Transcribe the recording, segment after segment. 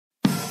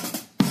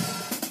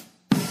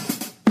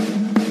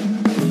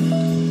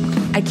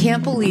I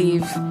can't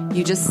believe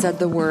you just said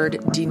the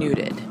word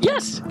denuded.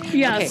 Yes.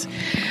 Yes. Okay.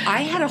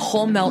 I had a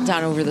whole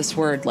meltdown over this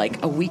word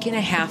like a week and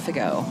a half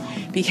ago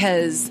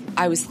because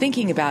I was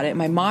thinking about it.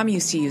 My mom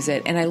used to use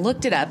it, and I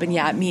looked it up, and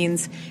yeah, it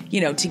means,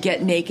 to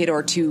get naked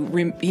or to,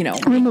 remove.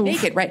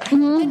 Naked, right?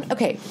 Mm-hmm. Then,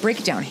 okay, break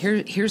it down.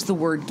 Here's the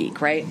word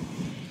geek, right?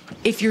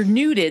 If you're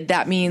nuded,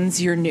 that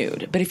means you're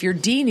nude. But if you're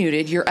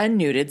denuded, you're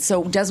unnuded.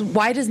 So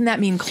why doesn't that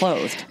mean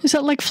clothed? Is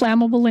that like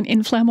flammable and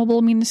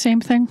inflammable mean the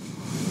same thing?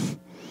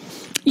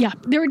 Yeah,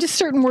 there are just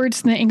certain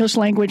words in the English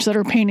language that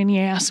are a pain in the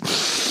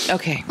ass.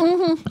 Okay.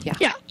 Mm-hmm. Yeah.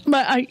 Yeah.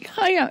 But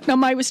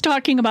I was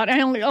talking about,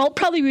 I'll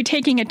probably be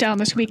taking it down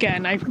this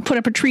weekend. I put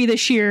up a tree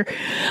this year.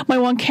 My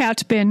one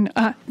cat's been,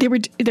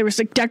 there was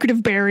like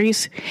decorative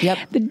berries. Yep.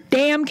 The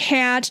damn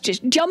cat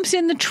just jumps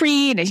in the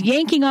tree and is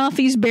yanking off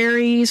these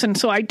berries. And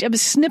so I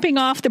was snipping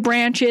off the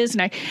branches,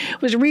 and I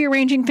was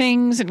rearranging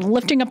things and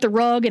lifting up the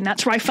rug, and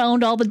that's where I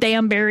found all the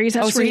damn berries.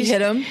 That's so you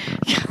hit him?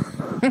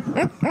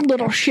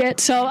 Little shit.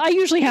 So I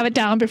usually have it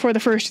down before the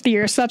first of the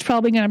year. So that's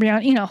probably going to be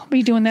on,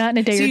 be doing that in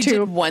a day or two. So you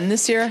did one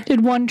this year?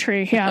 Did one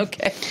tree, yeah.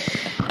 Okay.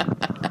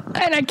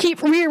 And I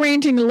keep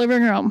rearranging the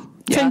living room,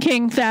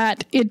 thinking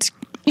that it's,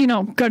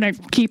 going to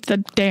keep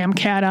the damn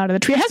cat out of the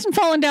tree. It hasn't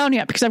fallen down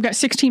yet because I've got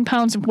 16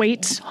 pounds of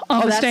weights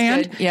on the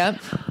stand. Good. Yep.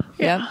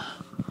 Yeah.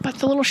 But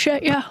the little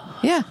shit, yeah.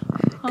 Yeah.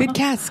 Good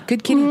cats.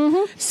 Good kitty.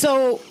 Mm-hmm.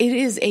 So it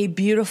is a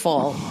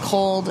beautiful,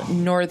 cold,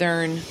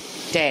 northern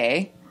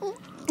day.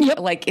 Yep.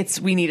 Like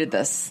we needed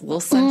this little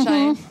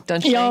sunshine,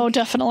 don't you think? Oh,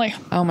 definitely.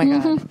 Oh my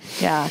God.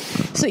 Yeah.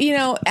 So,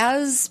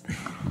 as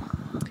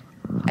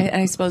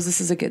I suppose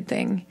this is a good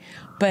thing,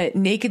 but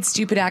naked,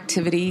 stupid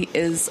activity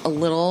is a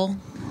little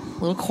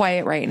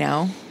quiet right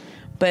now,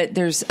 but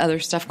there's other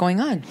stuff going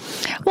on.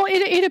 Well,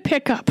 it'll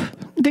pick up.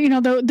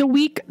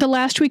 The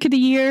last week of the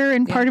year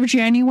and part of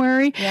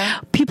January,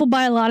 people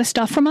buy a lot of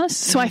stuff from us.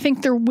 So I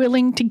think they're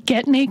willing to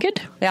get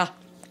naked. Yeah.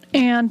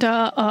 And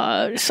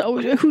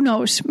so who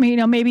knows?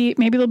 Maybe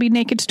there'll be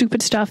naked,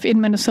 stupid stuff in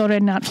Minnesota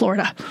and not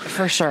Florida.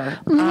 For sure.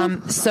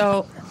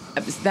 So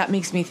that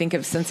makes me think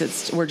of,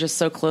 since we're just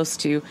so close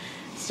to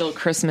still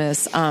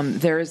Christmas,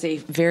 there is a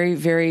very,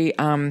 very,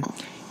 I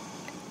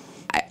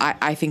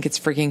think it's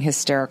freaking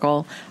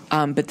hysterical.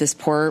 But this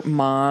poor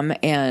mom,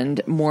 and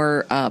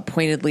more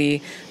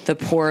pointedly, the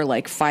poor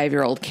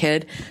 5-year-old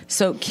kid.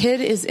 So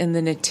kid is in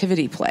the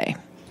nativity play.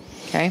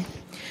 Okay.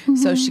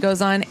 So she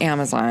goes on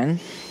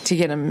Amazon to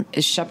get him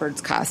his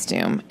shepherd's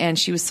costume, and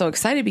she was so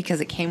excited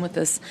because it came with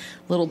this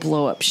little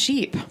blow-up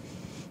sheep.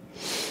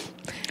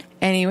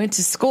 And he went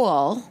to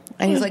school,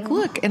 and he's like,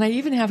 look, and I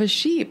even have a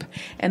sheep.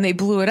 And they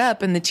blew it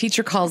up, and the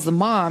teacher calls the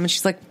mom, and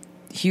she's like,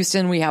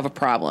 Houston, we have a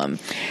problem.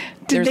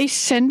 Did they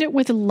send it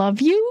with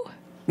love you?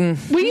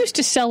 Mm-hmm. We used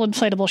to sell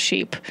inflatable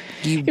sheep.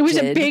 It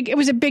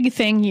was a big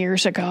thing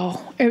years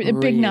ago. A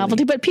big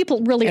novelty, but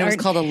people really aren't. It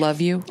was called a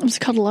love you? It was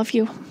called a love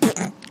you.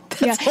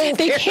 Yeah, hilarious.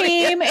 They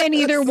came in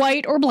either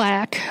white or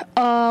black.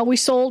 We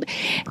sold,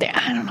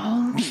 I don't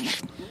know,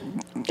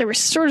 they were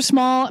sort of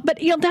small, but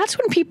that's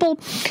when people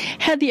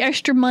had the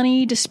extra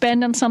money to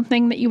spend on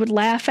something that you would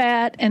laugh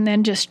at and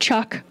then just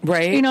chuck.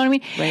 Right. You know what I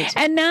mean? Right.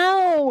 And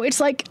now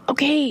it's like,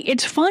 okay,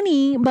 it's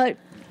funny, but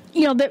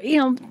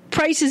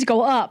prices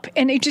go up,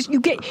 and it just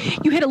you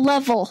hit a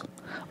level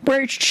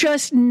where it's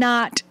just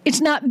not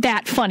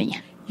that funny.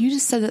 You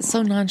just said that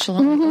so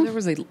nonchalantly. Mm-hmm. Oh, there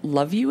was a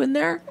love you in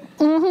there?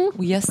 Mm-hmm.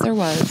 Well, yes, there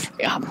was.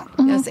 Yeah.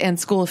 Mm-hmm. Yes, and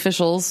school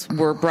officials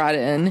were brought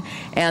in,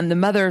 and the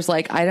mother's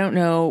like, I don't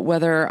know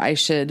whether I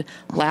should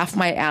laugh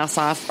my ass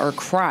off or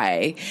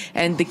cry.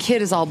 And the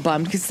kid is all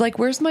bummed because it's like,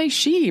 where's my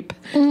sheep?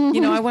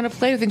 Mm-hmm. I want to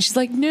play with it. And she's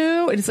like,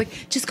 no. And it's like,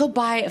 just go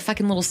buy a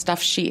fucking little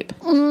stuffed sheep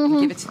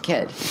and give it to the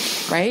kid.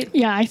 Right?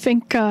 Yeah, I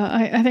think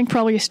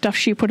probably a stuffed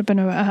sheep would have been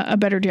a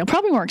better deal.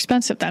 Probably more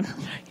expensive then.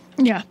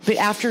 Yeah. But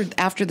after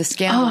the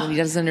scandal, and he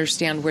doesn't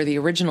understand where the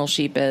original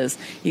sheep is,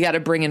 you got to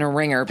bring in a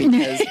ringer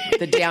because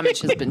the damage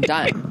has been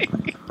done.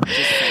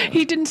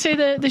 He didn't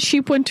say the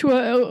sheep went to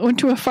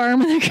a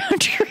farm in the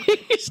country.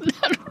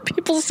 Isn't that what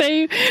people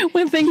say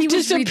when things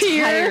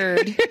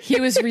disappear? He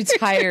was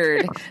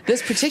retired.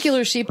 This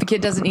particular sheep, the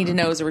kid doesn't need to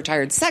know, is a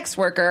retired sex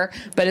worker,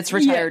 but it's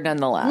retired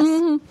nonetheless.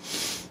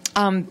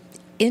 Mm-hmm.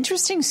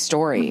 Interesting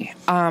story.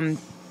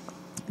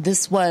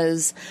 This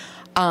was...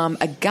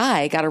 a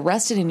guy got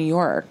arrested in New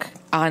York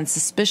on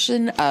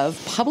suspicion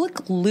of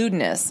public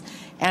lewdness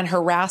and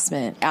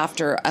harassment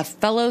after a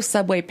fellow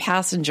subway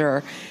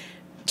passenger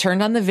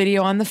turned on the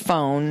video on the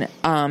phone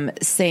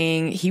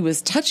saying he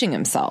was touching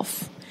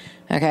himself.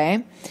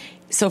 Okay?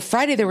 So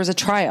Friday there was a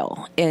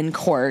trial in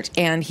court,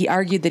 and he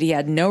argued that he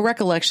had no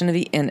recollection of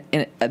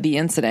the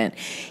incident.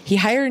 He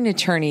hired an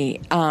attorney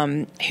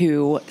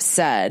who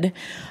said...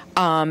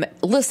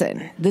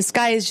 listen, this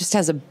guy just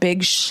has a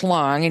big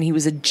schlong, and he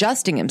was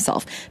adjusting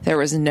himself. There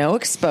was no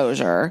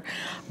exposure.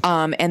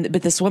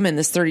 But this woman,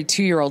 this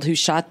 32-year-old who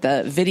shot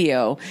the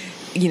video,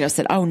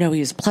 said, oh no, he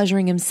was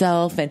pleasuring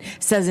himself, and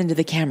says into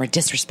the camera,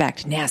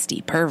 disrespect,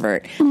 nasty,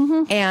 pervert.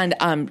 And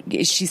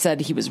she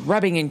said he was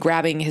rubbing and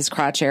grabbing his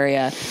crotch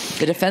area.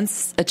 The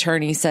defense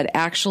attorney said,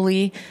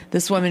 actually,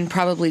 this woman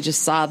probably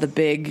just saw the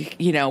big,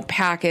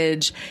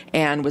 package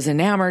and was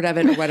enamored of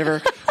it or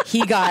whatever.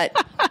 He got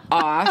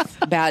off,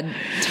 bad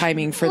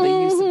timing for the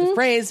use of the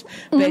phrase,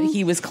 but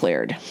he was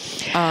cleared.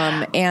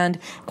 And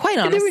quite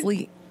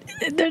honestly...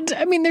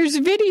 there's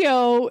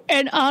video,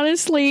 and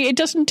honestly, it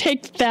doesn't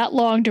take that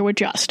long to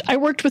adjust. I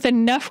worked with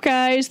enough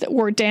guys that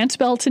wore dance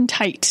belts and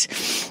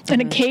tights,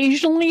 and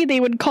occasionally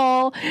they would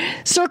call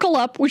circle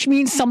up, which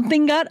means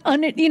something got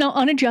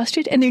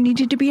unadjusted, and there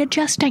needed to be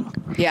adjusting.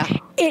 Yeah.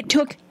 It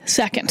took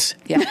seconds.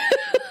 Yeah.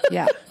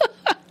 Yeah.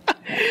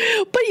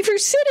 But if you're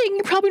sitting,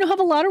 you probably don't have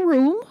a lot of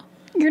room.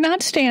 You're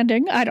not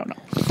standing. I don't know.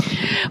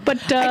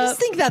 But I just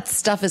think that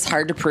stuff is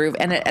hard to prove,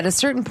 and at a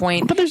certain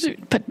point, but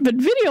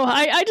video.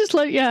 I just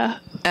like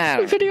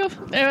video.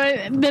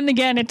 Then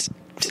again, it's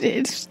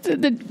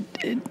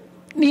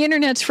the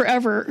internet's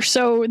forever,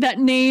 so that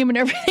name and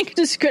everything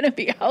is going to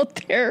be out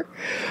there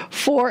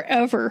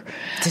forever.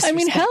 I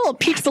mean, hell,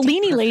 Peach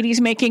Bellini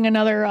lady's making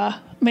another.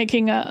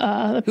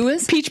 Who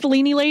is Peach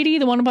Bellini lady,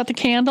 the one about the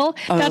candle?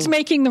 Oh. That's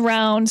making the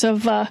rounds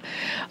of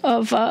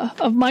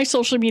my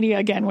social media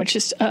again, which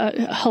is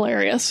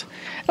hilarious.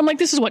 I'm like,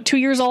 this is what, 2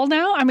 years old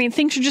now? I mean,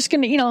 things are just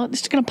gonna,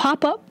 it's gonna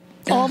pop up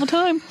all the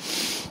time.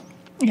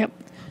 Yep.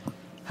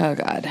 Oh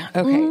God.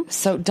 Okay.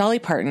 So Dolly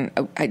Parton,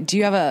 do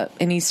you have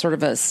any sort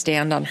of a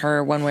stand on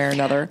her one way or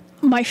another?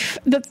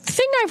 The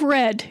thing I've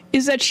read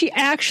is that she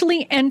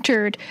actually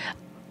entered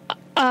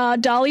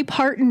Dolly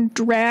Parton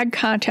drag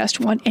contest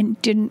one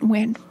and didn't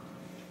win.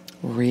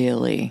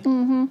 Really?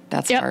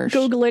 That's harsh.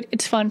 Google it.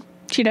 It's fun.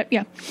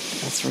 Yeah.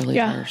 That's really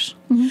harsh.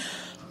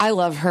 I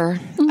love her.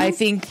 I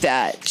think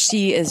that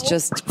she is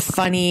just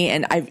funny,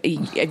 and I've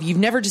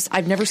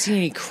never seen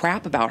any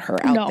crap about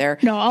her out there.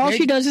 No, all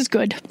she does is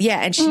good.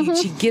 Yeah, and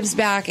she gives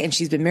back, and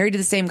she's been married to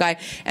the same guy.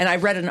 And I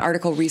read an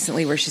article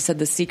recently where she said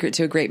the secret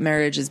to a great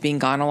marriage is being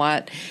gone a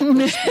lot,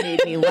 which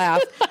made me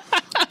laugh.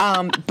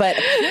 But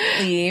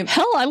apparently,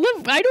 hell,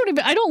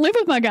 I don't live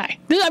with my guy.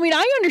 I mean,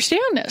 I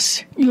understand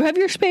this. You have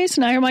your space,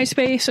 and I have my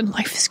space, and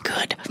life is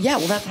good. Yeah,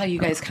 well, that's how you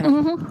guys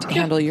kind of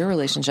handle your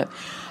relationship.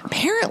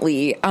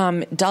 Apparently,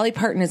 Dolly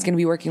Parton is going to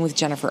be working with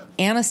Jennifer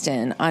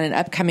Aniston on an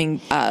upcoming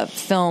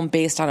film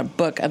based on a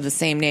book of the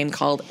same name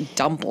called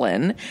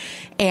Dumplin'.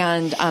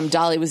 And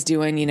Dolly was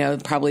doing,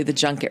 probably the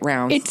junket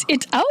rounds.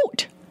 It's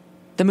out.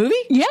 The movie?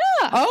 Yeah.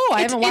 Oh,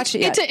 I haven't watched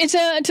it yet. It's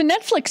a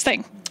Netflix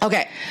thing.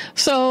 Okay.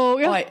 So,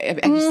 yeah.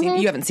 Oh,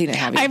 you haven't seen it,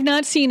 have you? I have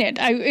not seen it.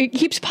 It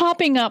keeps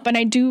popping up, and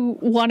I do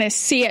want to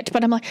see it.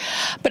 But I'm like,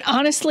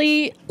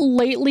 honestly,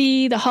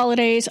 lately, the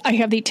holidays, I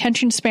have the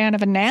attention span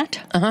of a gnat.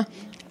 Uh-huh.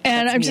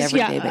 And I'm just,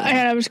 and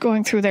I was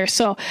going through there.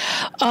 So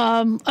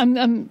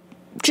I'm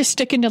just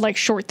sticking to like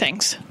short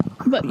things.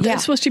 But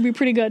that's supposed to be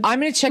pretty good.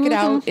 I'm going to check it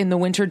out in the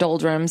winter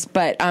doldrums.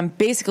 But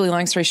basically,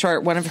 long story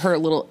short, one of her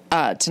little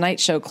Tonight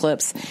Show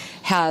clips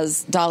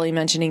has Dolly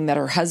mentioning that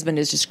her husband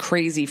is just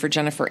crazy for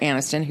Jennifer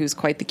Aniston, who's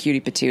quite the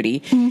cutie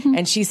patootie.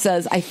 And she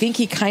says, I think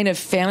he kind of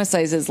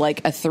fantasizes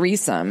like a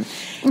threesome.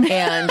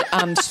 And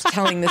she's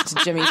telling this to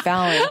Jimmy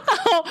Fallon.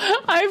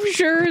 Oh,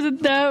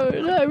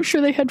 I'm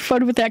sure they had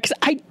fun with that.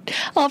 Because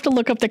I'll have to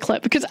look up the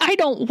clip because I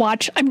don't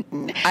watch. I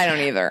don't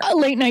either.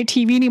 Late night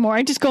TV anymore.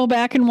 I just go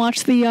back and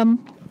watch the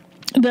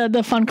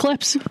fun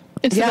clips.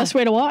 It's the best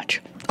way to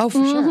watch.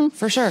 Oh,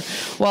 for sure.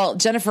 Well,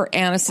 Jennifer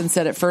Aniston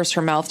said at first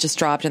her mouth just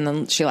dropped and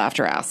then she laughed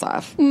her ass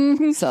off.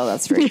 So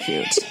that's very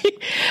cute.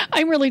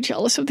 I'm really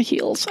jealous of the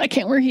heels. I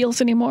can't wear heels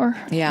anymore.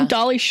 Yeah.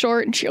 Dolly's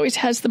short and she always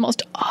has the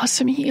most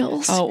awesome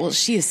heels. Oh, well,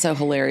 she is so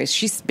hilarious.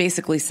 She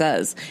basically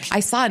says,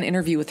 I saw an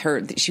interview with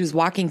her. She was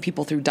walking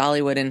people through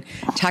Dollywood and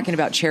talking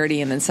about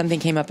charity, and then something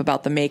came up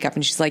about the makeup,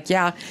 and she's like,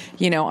 yeah,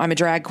 I'm a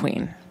drag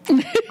queen.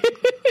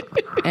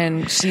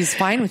 And she's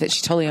fine with it.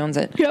 She totally owns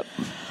it. Yep.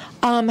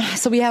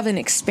 So we have an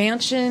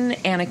expansion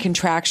and a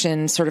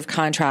contraction sort of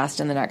contrast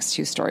in the next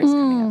two stories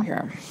coming up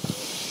here.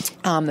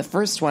 The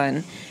first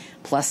one,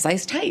 plus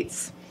size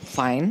tights.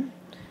 Fine.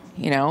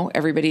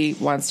 Everybody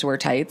wants to wear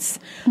tights.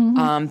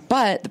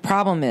 But the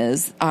problem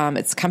is,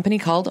 it's a company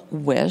called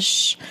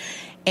Wish,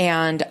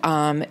 and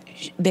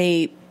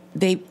they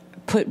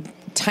put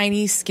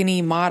tiny,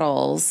 skinny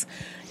models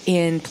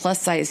in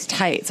plus size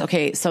tights.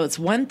 Okay, so it's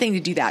one thing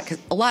to do that because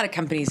a lot of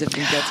companies have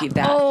been guilty of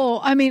that.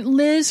 Oh, I mean,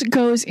 Liz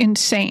goes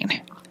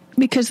insane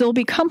because there'll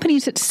be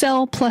companies that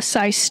sell plus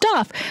size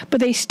stuff,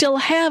 but they still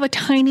have a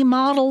tiny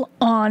model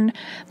on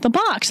the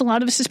box. A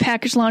lot of this is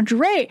packaged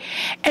lingerie,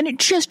 and it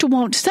just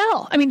won't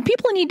sell. I mean,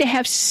 people need to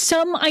have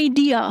some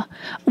idea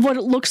of what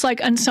it looks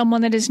like on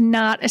someone that is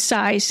not a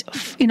size,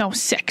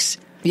 6.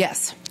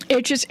 Yes.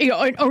 It just,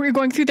 or you're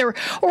going through there,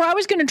 or I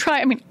was going to try,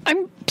 I mean,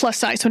 I'm plus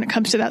size when it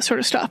comes to that sort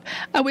of stuff.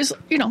 I was,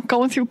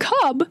 going through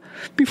Cub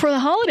before the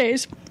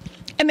holidays,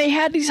 and they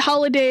had these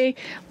holiday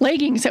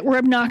leggings that were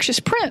obnoxious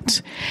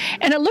prints.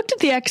 And I looked at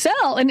the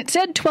XL, and it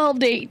said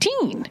 12 to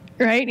 18,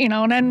 right? And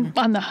I'm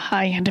on the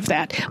high end of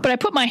that. But I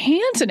put my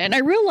hands in it, and I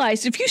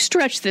realized if you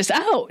stretch this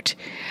out,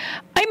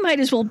 I might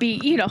as well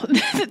be,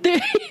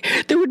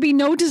 there would be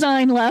no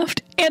design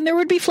left, and there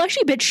would be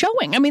fleshy bits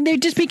showing. I mean, they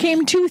just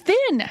became too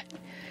thin.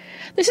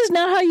 This is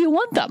not how you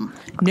want them.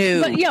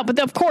 No. But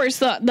of course,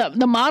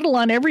 the model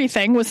on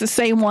everything was the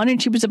same one, and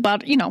she was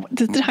about,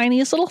 the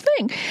tiniest little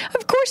thing.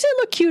 Of course, they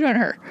look cute on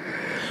her.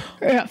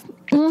 Yeah.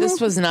 Mm-hmm. This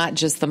was not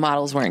just the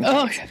models wearing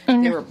things.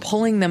 They were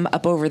pulling them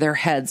up over their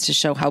heads to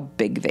show how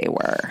big they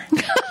were.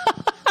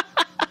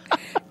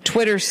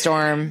 Twitter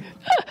storm.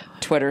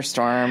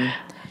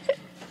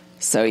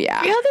 So,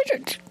 yeah.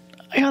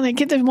 They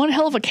get one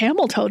hell of a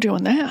camel toe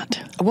doing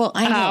that. Well,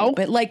 I know,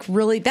 but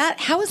really,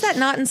 how is that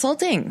not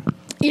insulting?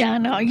 Yeah,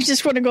 no, you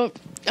just want to go,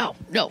 no.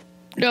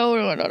 No,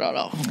 you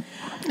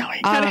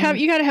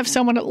gotta have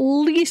someone at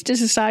least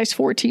as a size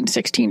 14,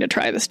 16 to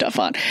try the stuff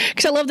on.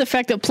 Because I love the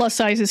fact that plus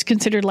size is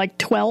considered like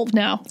 12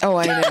 now. Oh,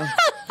 I know.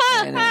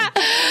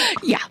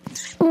 Yeah.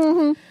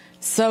 Mm-hmm.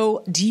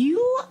 So, do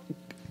you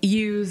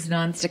use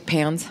nonstick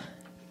pans?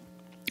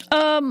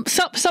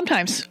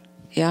 Sometimes.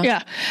 Yeah?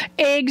 Yeah.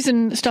 Eggs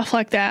and stuff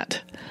like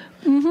that.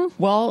 Mm-hmm.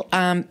 Well,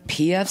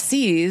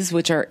 PFCs,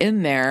 which are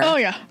in there. Oh,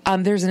 yeah.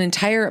 There's an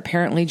entire,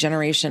 apparently,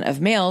 generation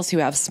of males who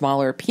have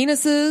smaller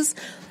penises,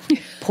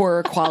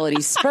 poorer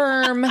quality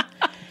sperm,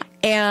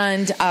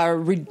 and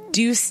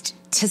reduced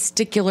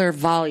testicular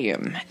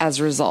volume as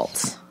a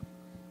result.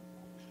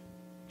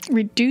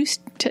 There's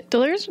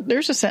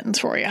a sentence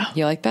for you.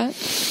 You like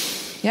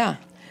that? Yeah.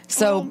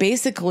 So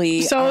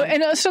basically...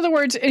 in other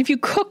words, if you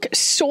cook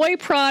soy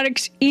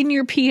products in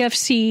your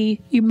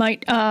PFC, you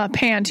might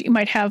pans, you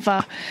might have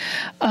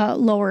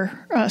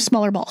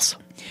smaller balls.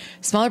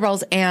 Smaller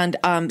balls. And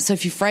so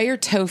if you fry your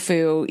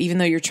tofu, even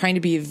though you're trying to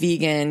be a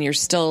vegan, you're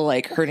still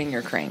hurting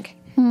your crank.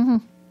 Mm-hmm.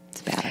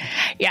 It's bad.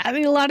 Yeah, I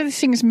mean, a lot of these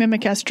things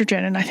mimic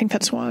estrogen, and I think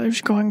that's why they're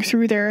going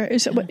through there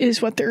is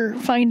what they're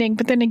finding.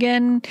 But then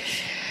again,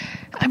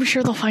 I'm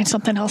sure they'll find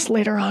something else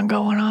later on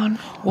going on.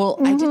 Well,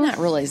 I did not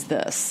realize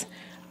this.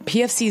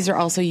 PFCs are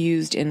also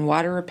used in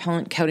water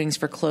repellent coatings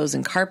for clothes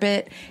and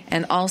carpet,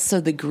 and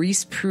also the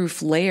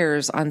grease-proof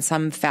layers on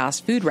some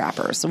fast food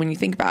wrappers. So when you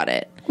think about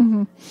it,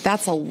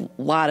 that's a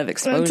lot of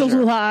exposure. It's a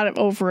lot of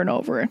over and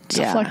over and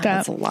stuff like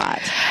that. That's a lot.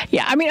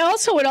 Yeah, I mean,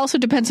 it also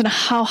depends on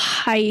how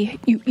high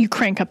you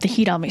crank up the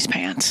heat on these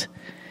pans.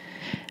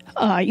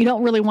 You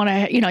don't really want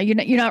to,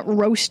 you're not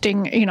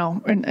roasting,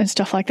 and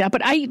stuff like that.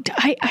 But I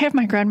have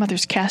my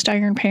grandmother's cast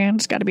iron pan.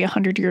 It's got to be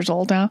 100 years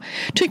old now.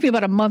 It took me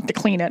about a month to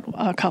clean it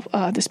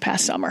this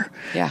past summer.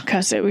 Yeah.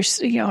 Because it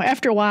was,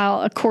 after a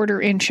while, a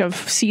 1/4 inch of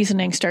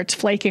seasoning starts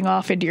flaking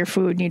off into your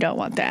food, and you don't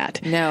want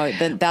that. No,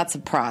 that's a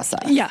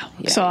process. Yeah.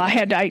 So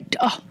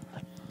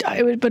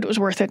but it was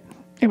worth it.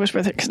 It was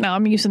worth it because now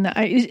I'm using that.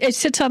 It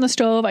sits on the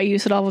stove. I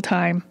use it all the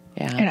time.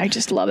 Yeah. And I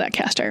just love that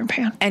cast iron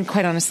pan. And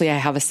quite honestly, I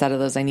have a set of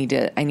those. I need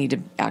to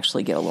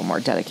actually get a little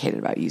more dedicated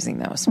about using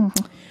those.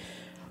 Mm-hmm.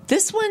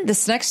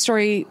 This next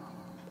story,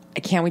 I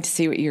can't wait to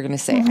see what you're going to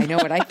say. I know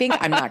what I think.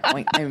 I'm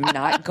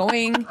not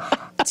going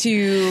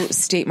to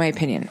state my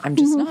opinion. I'm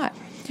just not.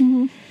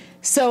 Mm-hmm.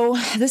 So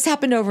this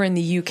happened over in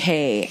the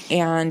UK,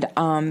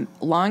 and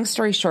long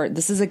story short,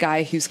 this is a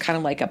guy who's kind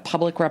of like a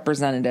public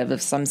representative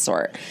of some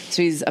sort.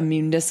 So he's a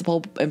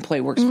municipal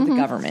employee, works for the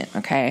government,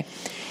 okay?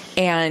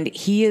 And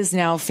he is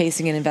now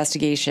facing an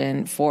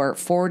investigation for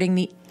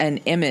forwarding an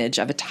image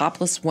of a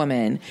topless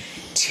woman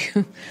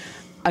to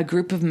a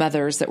group of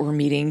mothers that were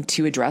meeting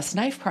to address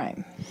knife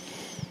crime.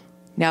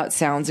 Now, it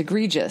sounds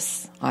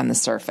egregious on the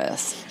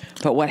surface,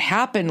 but what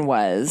happened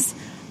was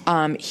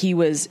he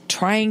was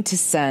trying to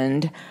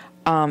send...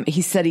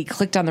 he said he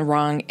clicked on the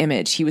wrong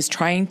image. He was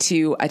trying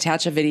to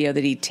attach a video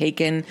that he'd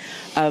taken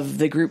of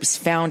the group's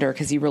founder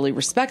because he really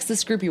respects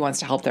this group. He wants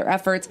to help their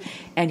efforts.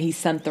 And he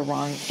sent the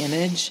wrong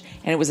image,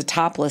 and it was a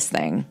topless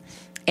thing.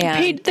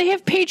 And they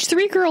have page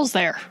 3 girls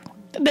there.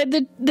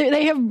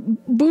 They have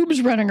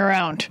boobs running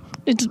around.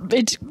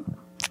 It's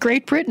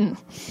Great Britain.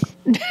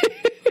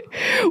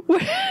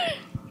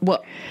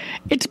 Well,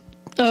 it's...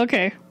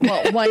 Okay.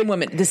 Well, one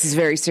woman, this is a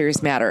very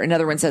serious matter.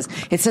 Another one says,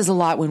 it says a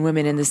lot when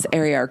women in this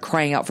area are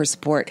crying out for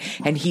support.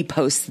 And he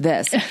posts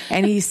this.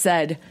 And he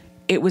said,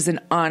 it was an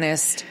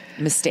honest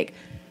mistake.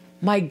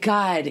 My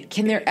God,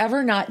 can there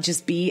ever not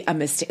just be a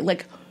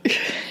mistake?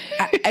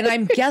 And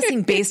I'm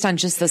guessing based on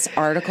just this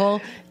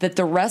article that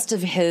the rest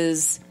of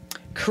his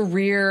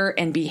career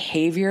and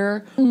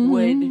behavior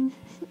would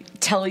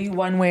tell you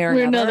one way or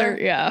another.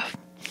 Yeah.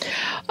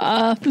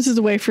 This is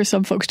a way for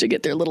some folks to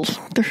get their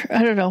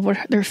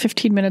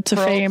 15 minutes of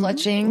pearl fame.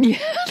 Clutching. Yeah,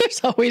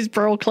 there's always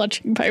pearl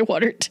clutching by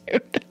one or two.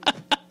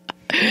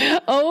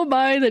 Oh,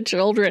 my, the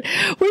children.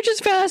 Which is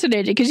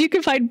fascinating because you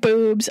can find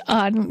boobs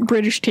on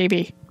British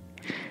TV.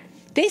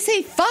 They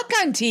say fuck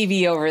on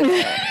TV over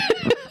there.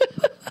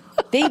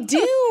 They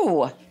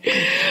do.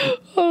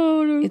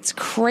 Oh, no. It's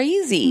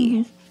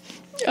crazy.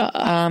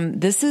 Mm-hmm.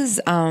 This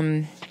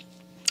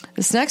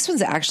next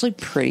one's actually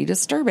pretty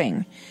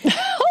disturbing.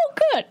 Oh,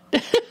 good.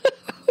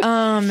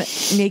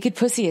 Naked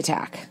pussy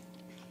attack.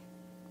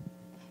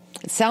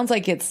 It sounds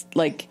like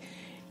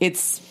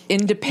it's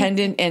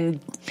independent and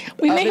of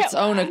its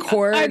own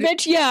accord. I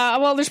bet. Yeah.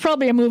 Well, there's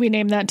probably a movie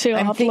named that too.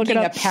 I'll have to look it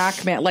up. A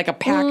Pac-Man, like a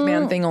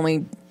Pac-Man thing,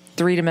 only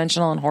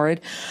 3-dimensional and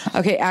horrid.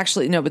 Okay,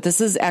 actually, no, but this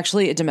is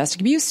actually a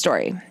domestic abuse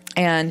story.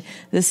 And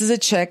this is a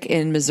chick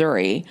in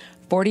Missouri,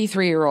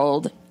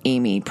 43-year-old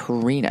Amy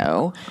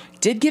Perino,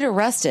 did get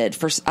arrested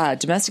for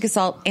domestic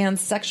assault and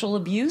sexual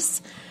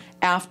abuse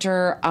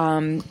after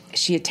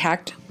she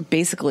attacked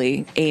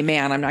basically a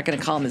man. I'm not going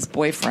to call him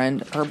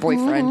her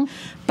boyfriend,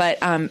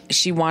 but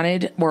she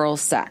wanted oral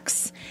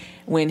sex.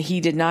 When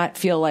he did not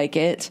feel like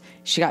it,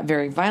 she got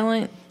very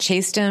violent,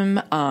 chased him,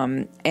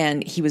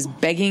 and he was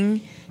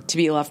begging to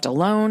be left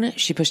alone.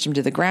 She pushed him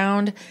to the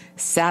ground,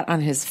 sat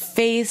on his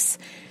face,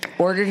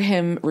 ordered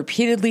him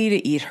repeatedly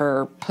to eat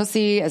her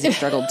pussy as he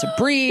struggled to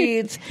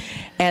breathe.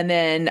 And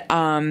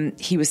then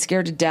he was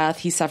scared to death.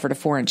 He suffered a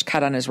 4-inch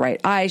cut on his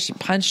right eye. She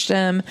punched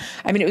him.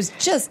 I mean, it was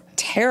just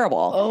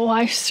terrible. Oh,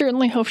 I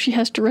certainly hope she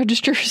has to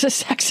register as a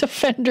sex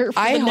offender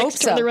for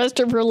the rest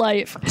of her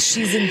life.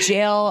 She's in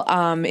jail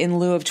in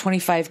lieu of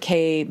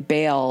 $25,000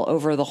 bail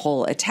over the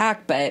whole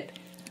attack, but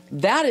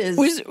that is...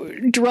 Was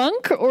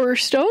drunk or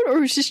stoned or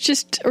was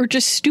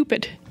just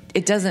stupid?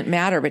 It doesn't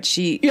matter, but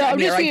I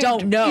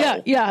don't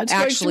know. Yeah, it's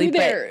actually, but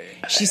there.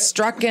 She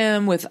struck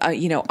him with,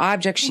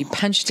 objects. She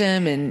punched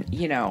him, and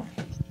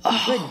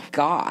good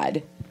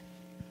God,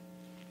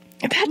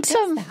 that's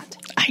that?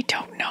 I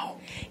don't know.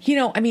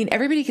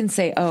 Everybody can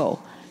say,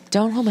 "Oh,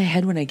 don't hold my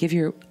head when I give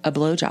you a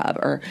blowjob,"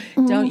 or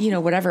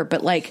don't, whatever.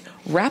 But like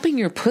wrapping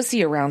your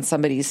pussy around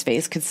somebody's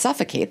face could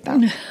suffocate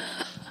them.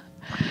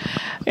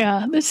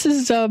 Yeah, this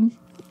is.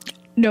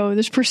 No,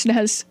 this person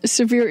has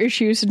severe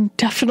issues and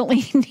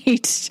definitely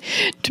needs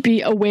to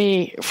be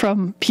away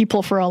from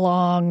people for a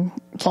long,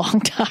 long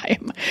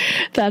time.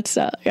 That's,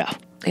 yeah.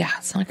 Yeah,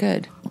 it's not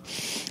good.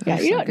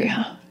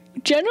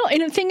 General,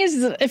 and the thing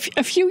is,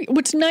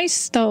 what's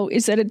nice, though,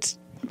 is that it's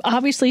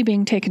obviously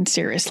being taken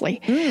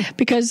seriously.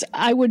 Because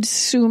I would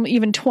assume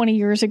even 20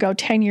 years ago,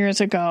 10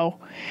 years ago,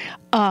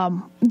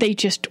 they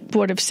just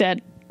would have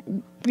said,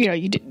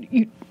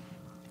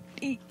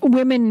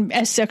 women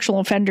as sexual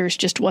offenders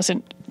just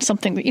wasn't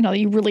something that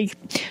you really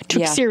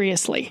took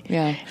seriously.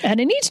 Yeah, and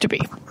it needs to be.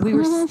 We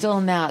were still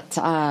in that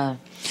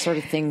sort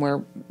of thing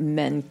where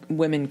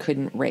women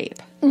couldn't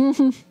rape.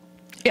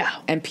 Yeah,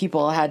 and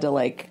people had to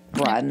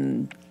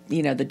broaden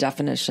the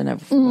definition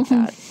of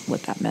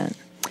what that meant.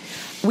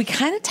 We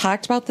kind of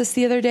talked about this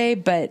the other day,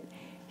 but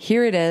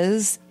here it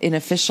is in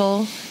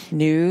official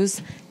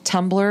news: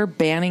 Tumblr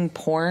banning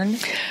porn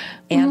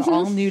and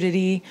all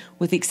nudity,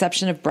 with the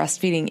exception of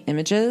breastfeeding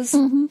images.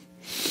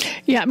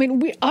 Yeah, I mean,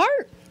 this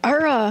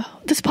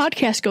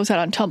podcast goes out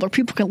on Tumblr.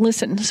 People can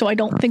listen, so I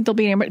don't think there'll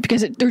be any,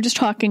 because they're just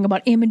talking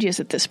about images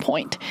at this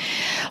point.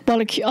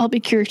 But I'll be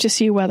curious to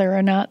see whether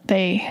or not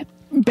they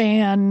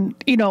ban,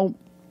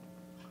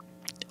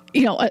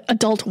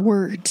 adult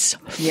words.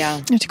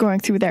 Yeah, it's going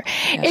through there.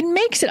 Yeah. It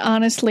makes it,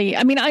 honestly,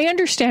 I mean, I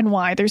understand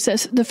why. There's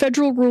the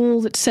federal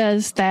rule that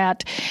says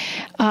that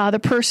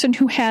the person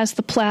who has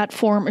the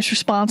platform is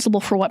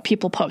responsible for what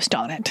people post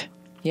on it.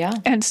 Yeah.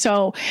 And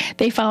so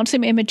they found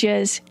some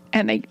images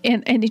and they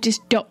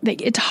just don't,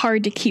 it's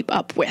hard to keep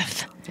up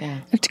with. Yeah.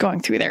 It's going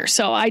through there.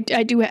 So I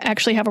do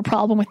actually have a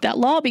problem with that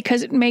law,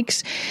 because it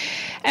makes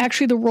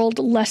actually the world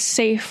less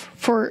safe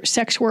for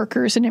sex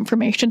workers and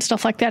information,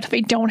 stuff like that, if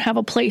they don't have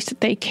a place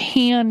that they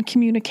can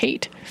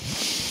communicate.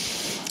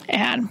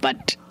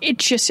 But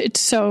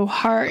it's so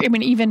hard. I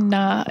mean, even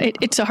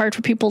it's so hard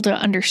for people to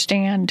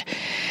understand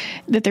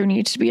that there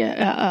needs to be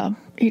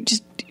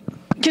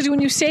because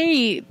when you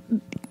say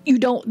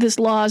this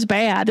law is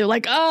bad, they're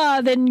like,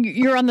 then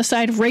you're on the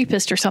side of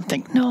rapist or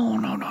something. No.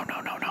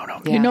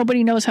 Yeah.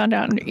 Nobody knows how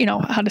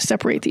to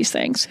separate these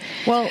things.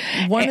 Well,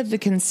 one of the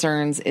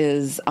concerns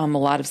is a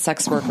lot of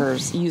sex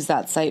workers use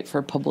that site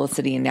for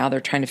publicity, and now they're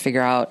trying to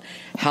figure out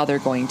how they're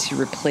going to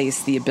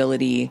replace the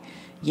ability,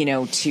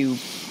 to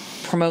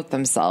promote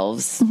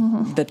themselves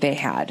that they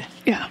had.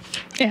 Yeah.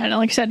 And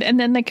like I said, and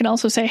then they can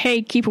also say,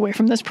 hey, keep away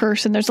from this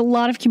person. There's a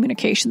lot of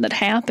communication that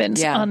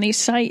happens on these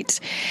sites.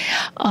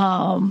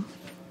 And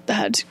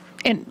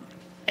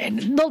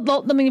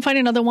they'll find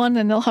another one,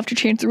 and they'll have to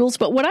change the rules.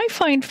 But what I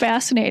find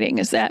fascinating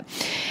is that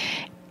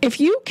if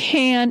you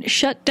can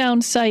shut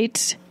down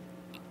sites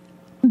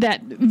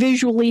that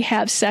visually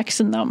have sex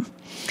in them,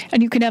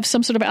 and you can have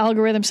some sort of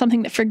algorithm,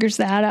 something that figures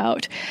that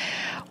out,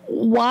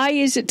 why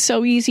is it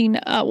so easy?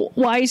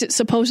 Why is it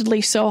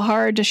supposedly so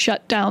hard to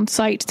shut down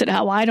sites that,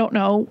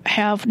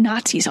 have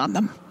Nazis on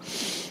them?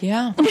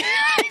 Yeah.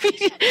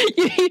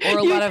 Or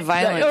a lot of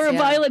violence. Or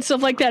violent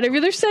stuff like that. If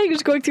they're saying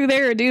it's going through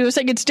there, they're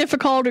saying it's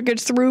difficult or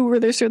gets through or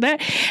this or that.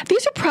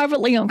 These are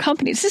privately owned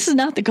companies. This is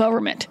not the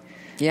government.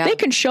 Yeah. They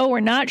can show or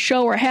not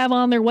show or have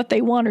on there what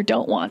they want or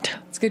don't want.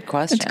 It's a good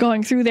question. It's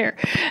going through there.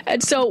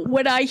 And so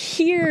when I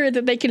hear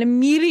that they can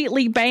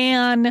immediately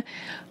ban,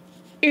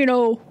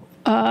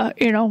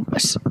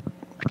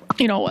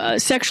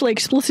 sexually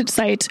explicit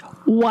sites,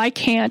 why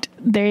can't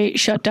they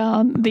shut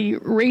down the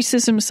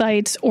racism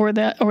sites or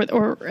that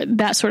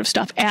sort of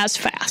stuff as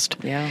fast?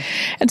 Yeah.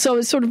 And so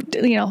it sort of,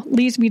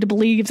 leads me to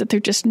believe that they're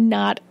just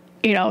not,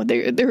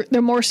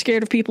 they're more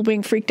scared of people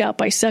being freaked out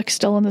by sex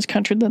still in this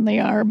country than they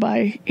are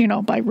by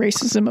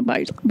racism and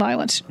by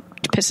violence.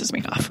 It pisses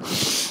me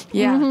off.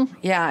 Yeah. Mm-hmm.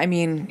 Yeah. I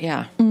mean,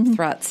 yeah. Mm-hmm.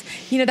 Threats.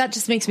 That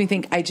just makes me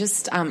think. I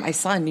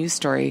saw a news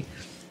story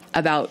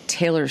about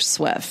Taylor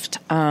Swift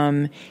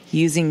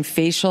using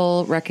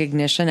facial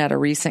recognition at a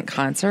recent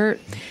concert.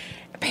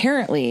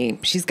 Apparently,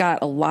 she's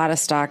got a lot of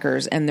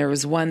stalkers, and there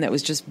was one that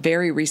was just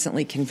very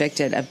recently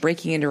convicted of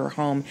breaking into her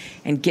home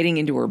and getting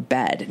into her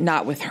bed,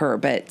 not with her,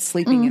 but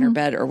sleeping in her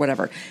bed or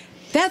whatever.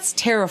 That's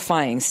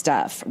terrifying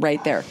stuff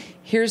right there.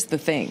 Here's the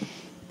thing,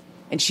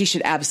 and she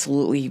should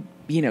absolutely,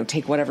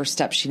 take whatever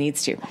steps she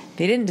needs to.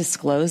 They didn't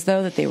disclose,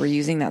 though, that they were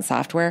using that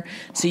software.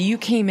 So you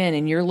came in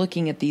and you're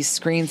looking at these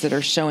screens that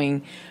are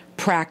showing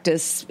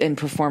practice and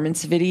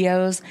performance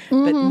videos,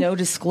 but no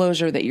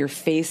disclosure that your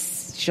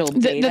facial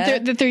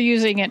data that they're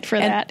using it for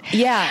that.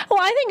 Yeah.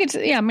 Well, I think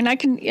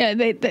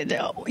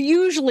it's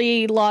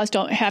usually laws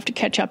don't have to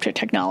catch up to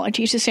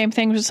technology. It's the same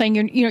thing as saying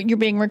you're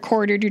being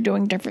recorded, you're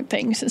doing different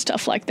things and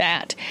stuff like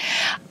that.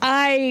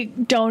 I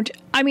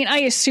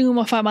assume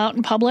if I'm out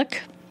in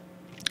public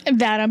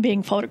that I'm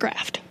being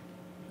photographed.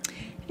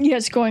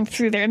 Yes, going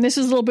through there, and this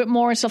is a little bit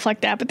more and stuff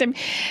like that. But then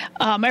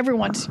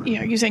everyone's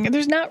using it.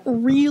 There's not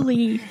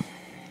really,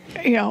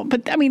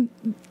 but I mean,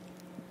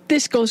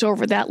 this goes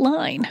over that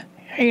line.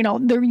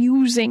 They're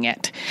using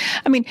it.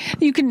 I mean,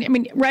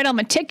 right on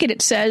the ticket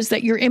it says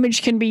that your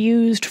image can be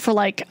used for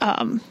like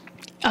an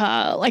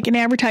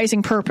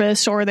advertising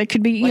purpose, or they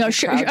could be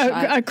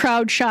a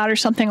crowd shot or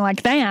something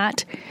like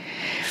that.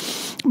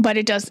 But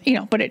it does,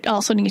 but it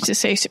also needs to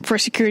say for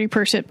security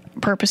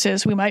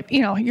purposes, we might,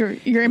 your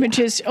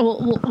images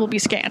will be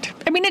scanned.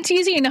 I mean, it's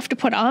easy enough to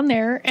put on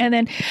there, and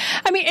then,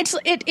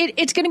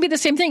 it's going to be the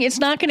same thing. It's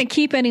not going to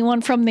keep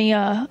anyone from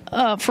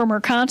from her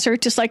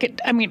concert. Just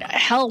like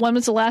hell, when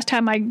was the last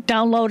time I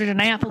downloaded an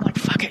app? I'm like,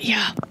 fuck it,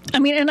 yeah. I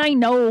mean, and I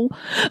know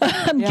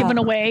I'm giving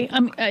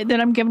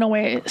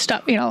away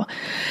stuff,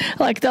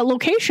 like the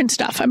location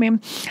stuff. I mean,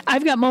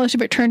 I've got most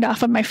of it turned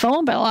off on my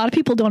phone, but a lot of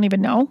people don't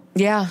even know.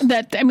 Yeah.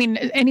 That,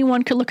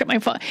 anyone could look at my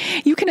phone.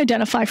 You can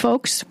identify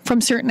folks from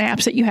certain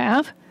apps that you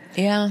have.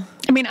 Yeah.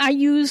 I mean, I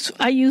use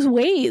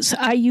Waze.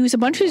 I use a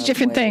bunch of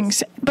different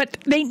things, but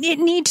it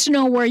needs to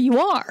know where you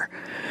are,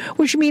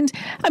 which means,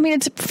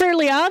 it's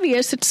fairly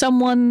obvious that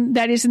someone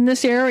that is in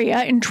this area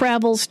and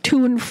travels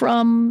to and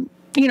from,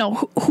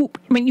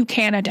 you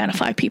can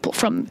identify people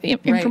from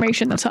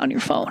information that's on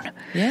your phone.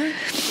 Yeah.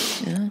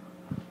 Yeah.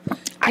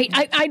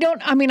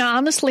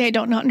 Honestly, I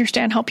don't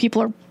understand how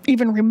people are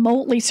even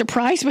remotely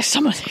surprised by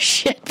some of this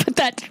shit, but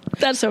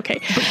that's okay.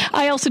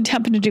 I also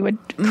happen to do a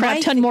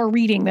crap ton more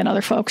reading than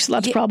other folks, so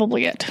that's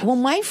probably it. Well,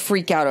 my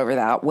freak out over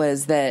that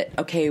was that,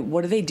 okay,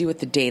 what do they do with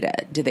the data?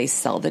 Do they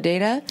sell the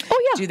data?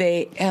 Oh, yeah. Do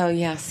they,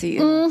 see,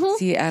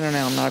 I don't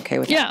know, I'm not okay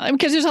with that. Yeah,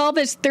 because there's all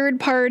this third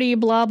party,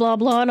 blah, blah,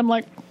 blah, and I'm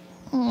like,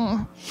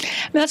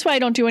 That's why I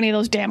don't do any of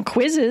those damn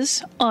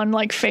quizzes on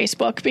like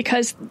Facebook,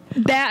 because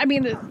I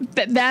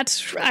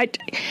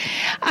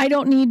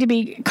don't need to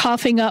be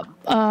coughing up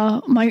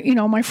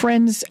my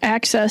friends'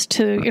 access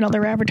to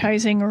their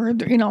advertising or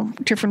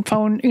different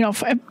phone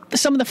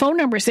some of the phone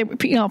numbers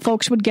that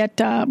folks would get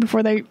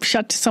before they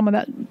shut some of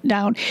that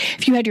down.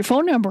 If you had your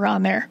phone number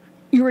on there,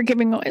 you were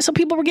giving, so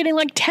people were getting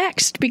like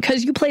text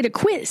because you played a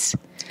quiz.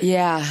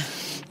 Yeah.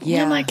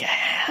 And I'm like,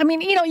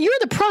 you're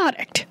the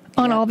product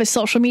on all this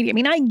social media.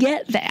 I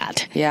get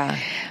that. Yeah.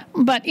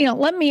 But,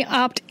 let me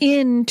opt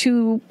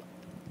into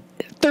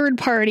third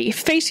party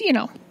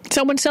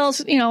someone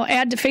sells,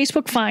 ad to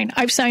Facebook. Fine.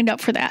 I've signed up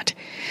for that,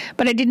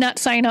 but I did not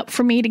sign up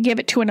for me to give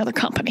it to another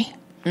company.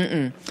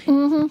 Mm-mm.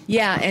 Mm-hmm.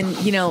 Yeah.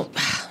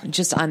 And,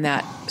 just on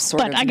that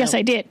sort of. But I guess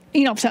I did,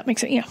 if that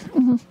makes it,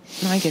 Mm-hmm.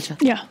 No, I get you.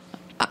 Yeah.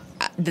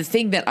 The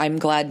thing that I'm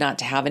glad not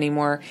to have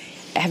anymore,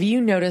 have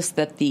you noticed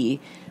that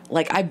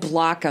I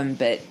block them,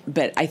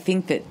 but I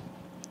think that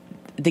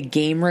the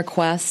game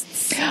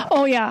requests.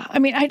 Oh, yeah.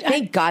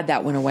 Thank God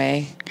that went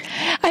away.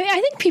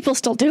 I think people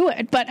still do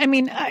it, but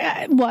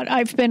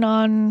I've been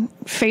on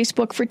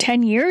Facebook for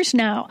 10 years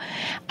now.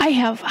 I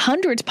have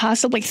hundreds,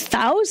 possibly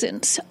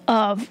thousands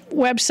of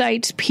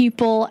websites,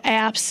 people,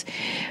 apps,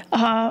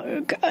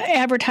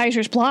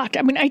 advertisers blocked.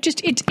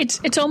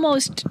 It's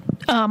almost,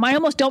 I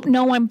almost don't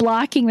know I'm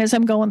blocking as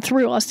I'm going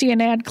through. I'll see an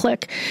ad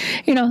click,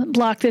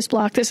 block this.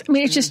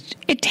 It's just,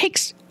 it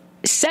takes,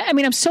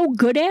 I'm so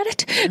good at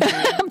it.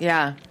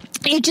 Yeah.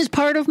 It's just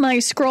part of my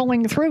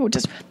scrolling through,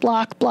 just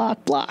block.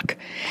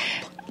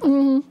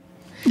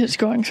 Just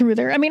going through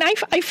there.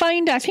 I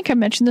find, I think I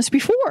mentioned this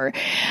before,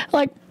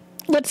 like,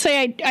 let's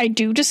say I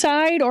do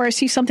decide, or I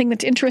see something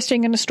that's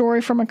interesting in a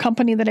story from a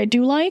company that I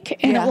do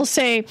like, and it will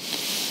say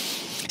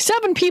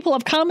 7 people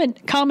have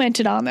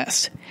commented on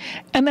this.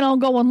 And then I'll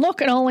go and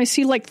look and I'll only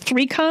see like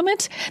 3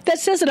 comments. That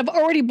says that I've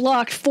already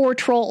blocked 4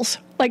 trolls,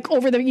 like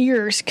over the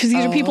years, because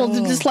these are people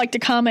that just like to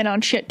comment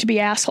on shit to be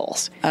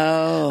assholes.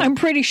 I'm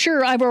pretty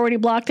sure I've already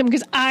blocked them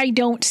because I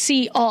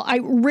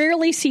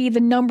rarely see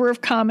the number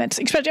of comments,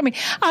 especially, I mean,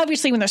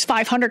 obviously when there's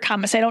 500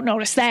 comments, I don't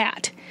notice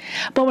that.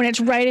 But when it's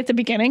right at the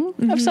beginning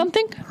of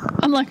something,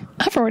 I'm like,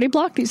 I've already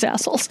blocked these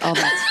assholes. Oh,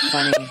 that's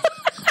funny.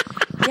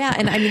 Yeah,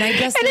 and I mean, I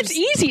guess... And it's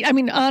easy. I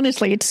mean,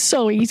 honestly, it's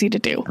so easy to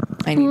do.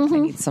 I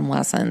need some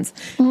lessons.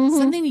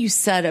 Something you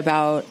said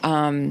about, I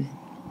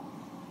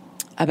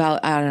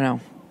don't know.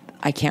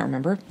 I can't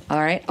remember. All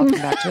right, I'll come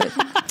back to it.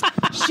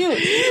 Shoot.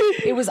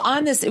 It was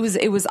on this,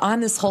 it was on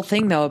this whole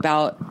thing, though,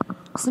 about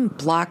some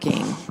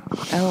blocking.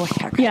 Oh,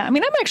 heck. Yeah, I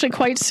mean, I'm actually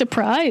quite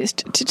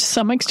surprised to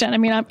some extent. I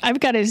mean, I've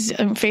got his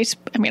face.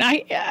 I mean,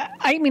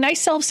 I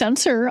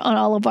self-censor on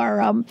all of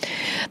our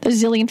the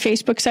zillion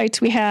Facebook sites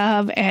we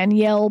have, and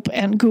Yelp,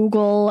 and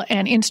Google,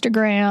 and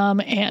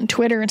Instagram, and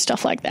Twitter, and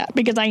stuff like that,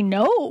 because I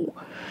know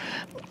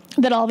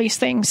that all these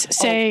things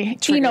say,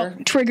 trigger,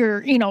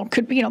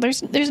 could be,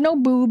 there's no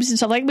boobs and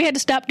stuff. Like, we had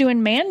to stop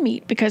doing man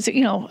meat because,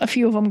 a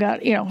few of them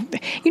got, you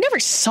never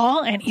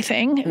saw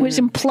anything. It was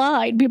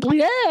implied. People,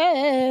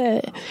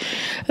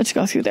 let's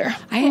go through there.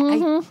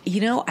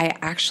 I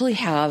actually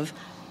have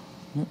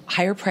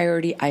higher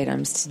priority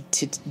items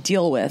to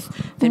deal with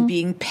than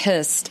being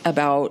pissed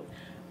about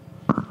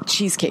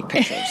cheesecake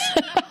pictures.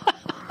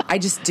 I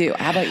just do.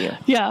 How about you?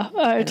 Yeah.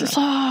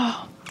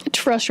 It's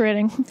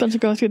frustrating to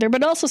go through there,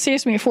 but it also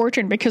saves me a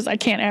fortune because I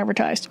can't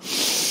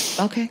advertise.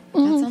 Okay,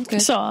 that sounds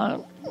good.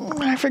 So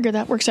I figure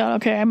that works out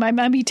okay. I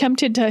might be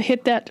tempted to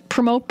hit that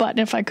promote button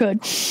if I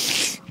could.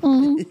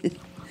 We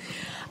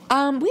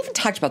haven't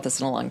talked about this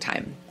in a long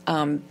time.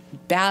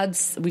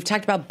 We've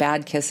talked about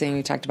bad kissing.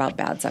 We talked about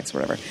bad sex,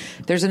 whatever.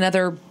 There's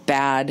another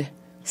bad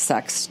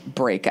sex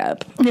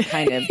breakup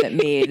kind of that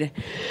made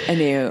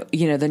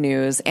the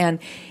news. And,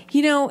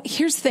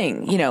 here's the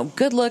thing,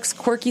 good looks,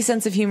 quirky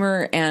sense of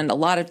humor, and a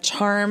lot of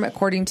charm,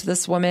 according to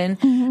this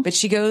woman. But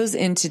she goes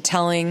into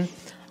telling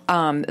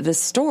the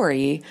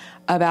story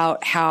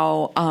about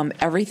how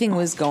everything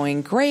was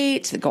going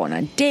great, going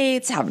on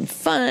dates, having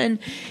fun,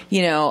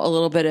 a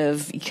little bit of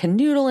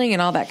canoodling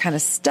and all that kind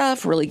of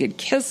stuff, really good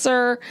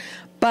kisser.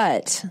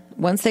 But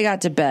once they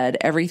got to bed,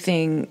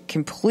 everything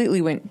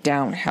completely went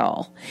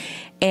downhill.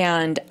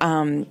 And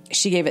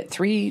she gave it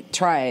 3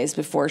 tries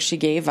before she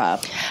gave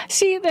up.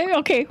 See,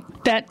 okay,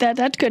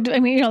 that's good.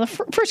 I mean, the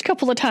first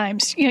couple of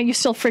times, you're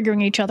still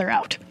figuring each other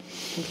out.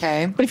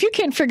 Okay. But if you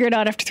can't figure it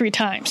out after 3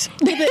 times.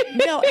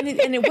 No,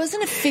 and it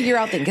wasn't a figure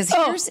out thing. Because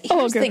here's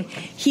the thing.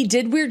 He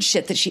did weird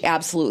shit that she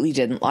absolutely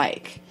didn't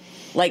like.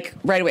 Like,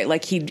 right away.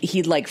 Like,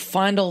 he'd like,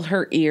 fondle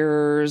her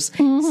ears,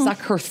 suck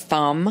her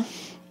thumb.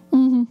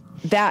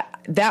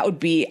 That would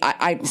be,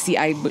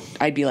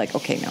 I'd be like,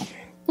 okay,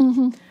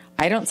 no.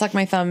 I don't suck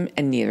my thumb,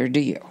 and neither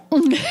do you.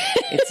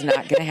 It's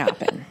not going to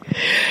happen.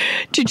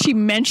 Did she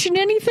mention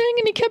anything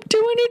and he kept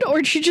doing it?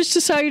 Or she just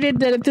decided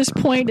that at this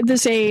point, at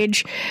this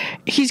age,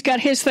 he's got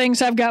his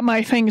things, I've got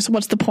my things,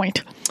 what's the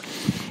point?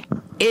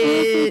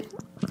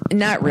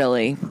 Not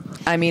really.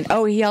 I mean,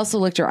 he also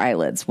licked her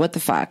eyelids. What the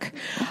fuck?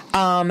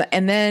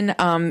 And then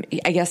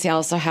I guess he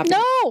also happened...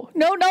 No.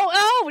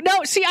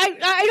 See, I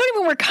don't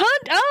even wear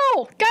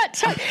God,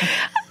 sorry.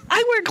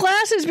 I wear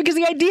glasses because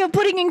the idea of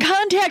putting in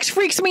contacts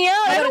freaks me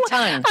out. I don't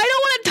want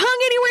a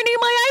tongue anywhere near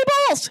my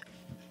eyeballs.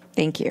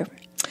 Thank you.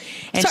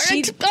 And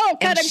sorry,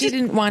 she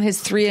didn't want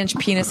his 3-inch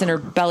penis in her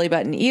belly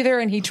button either,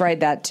 and he tried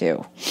that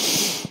too.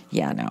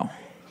 Yeah, no.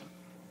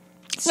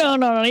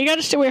 No. You got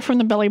to stay away from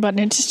the belly button.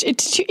 It's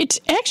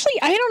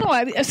actually, I don't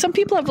know. Some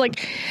people have I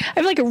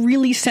have a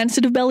really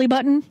sensitive belly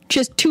button.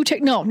 Just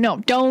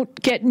no, don't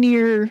get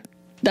near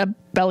the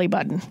belly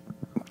button.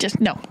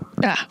 Just no.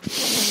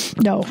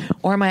 No.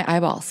 Or my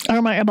eyeballs.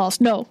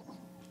 No.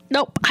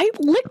 I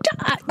licked.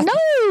 No.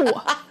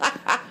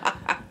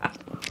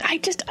 I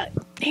just,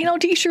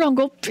 to each your own.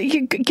 Go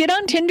get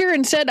on Tinder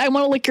and said, I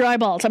want to lick your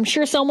eyeballs. I'm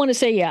sure someone will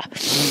say yeah.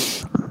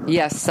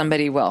 Yes,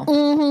 somebody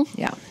will.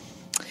 Yeah.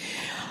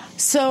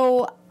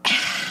 So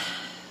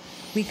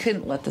we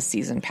couldn't let the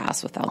season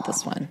pass without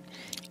this one.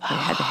 It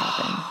had to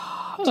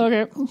happen.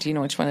 Okay. Do you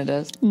know which one it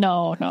is?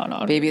 No.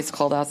 Baby, It's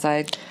Cold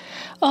Outside.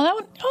 Oh, that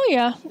one. Oh,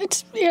 yeah.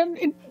 It's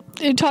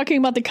talking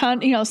about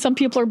the some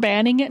people are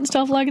banning it and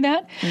stuff like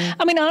that.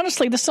 I mean,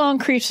 honestly, the song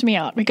creeps me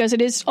out because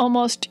it is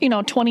almost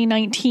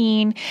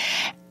 2019.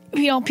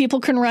 People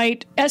can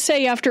write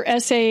essay after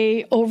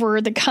essay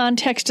over the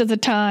context of the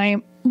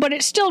time, but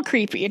it's still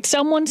creepy. It's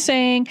someone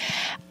saying,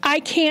 I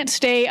can't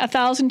stay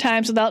 1,000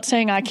 times without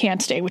saying I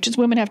can't stay, which is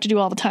women have to do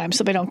all the time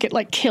so they don't get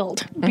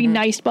killed. Be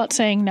nice about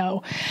saying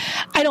no.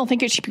 I don't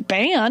think it should be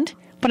banned,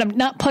 but I'm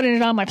not putting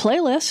it on my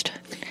playlist.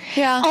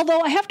 Yeah.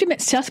 Although I have to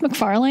admit, Seth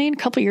MacFarlane a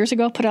couple years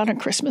ago put out a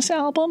Christmas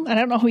album. I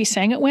don't know who he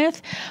sang it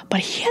with, but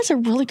he has a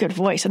really good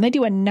voice, and they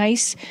do a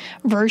nice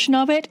version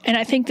of it. And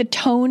I think the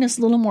tone is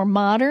a little more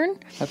modern.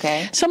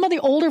 Okay. Some of the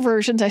older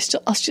versions I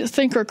still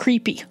think are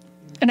creepy,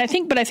 and I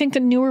think the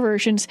newer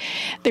versions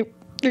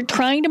they're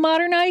trying to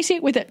modernize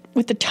it with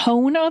the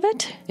tone of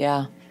it.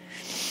 Yeah.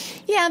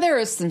 Yeah, there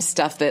is some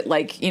stuff that,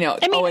 like,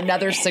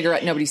 another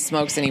cigarette nobody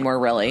smokes anymore,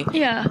 really.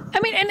 Yeah. I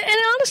mean, and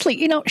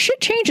honestly, shit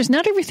changes.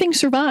 Not everything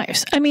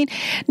survives. I mean,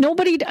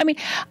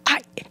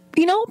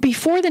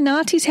 before the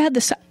Nazis had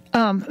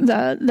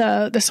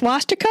the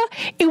swastika,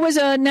 it was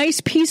a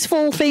nice,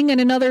 peaceful thing in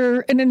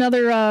another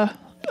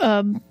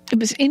it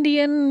was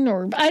Indian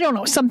or I don't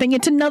know, something.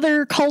 It's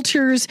another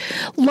culture's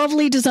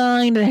lovely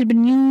design that had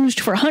been used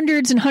for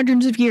hundreds and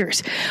hundreds of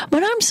years.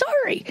 But I'm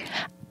sorry.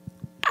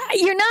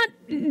 You're not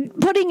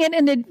putting it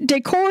in the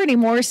decor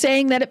anymore,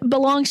 saying that it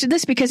belongs to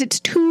this because it's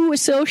too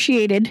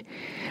associated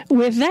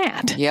with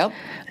that. Yep.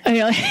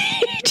 Yep.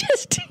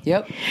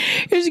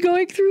 It's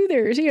going through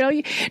there.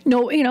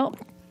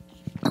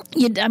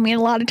 I mean,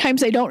 a lot of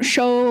times they don't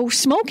show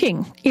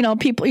smoking.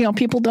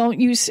 People don't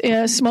use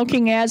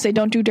smoking ads. They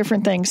don't do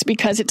different things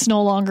because it's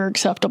no longer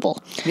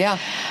acceptable. Yeah.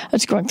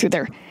 It's going through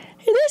there.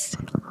 This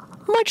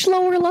much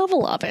lower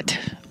level of it.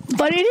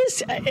 But it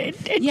is,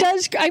 it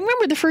does. I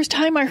remember the first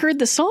time I heard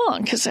the song,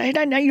 because you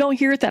don't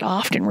hear it that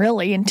often,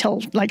 really,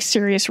 until like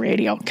Sirius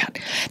Radio. God,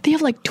 they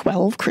have like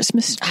 12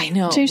 Christmas. I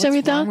know. What's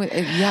wrong with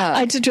it? Yeah.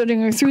 I just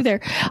didn't go through there.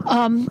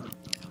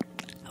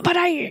 But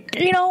I,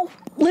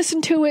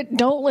 listen to it,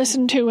 don't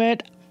listen to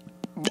it.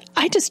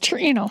 I just,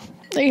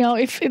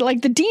 if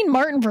like the Dean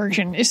Martin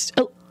version is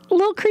a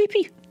little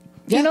creepy.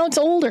 Yeah. It's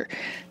older.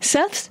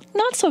 Seth's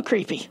not so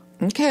creepy.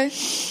 Okay.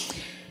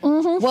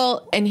 Mm-hmm.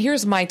 Well, and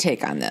here's my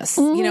take on this.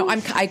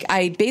 Mm-hmm.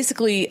 I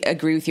basically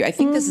agree with you. I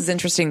think this is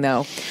interesting,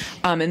 though,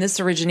 and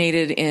this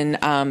originated in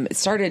it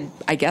started,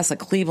 I guess, a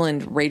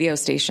Cleveland radio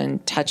station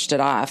touched it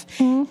off,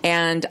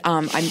 and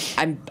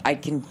I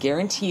can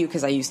guarantee you,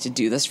 because I used to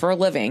do this for a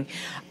living.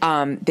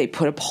 They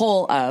put a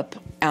poll up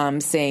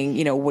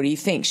saying, what do you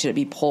think? Should it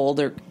be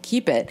polled or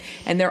keep it?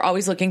 And they're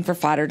always looking for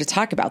fodder to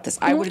talk about this.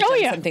 I would have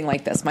done something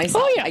like this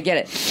myself. Oh, yeah. I get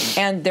it.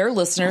 And their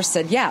listeners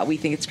said, yeah, we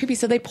think it's creepy,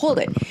 so they pulled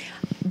it.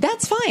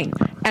 That's fine.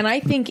 And I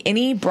think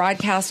any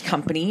broadcast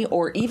company,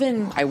 or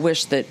even I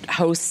wish that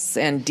hosts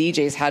and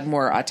DJs had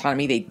more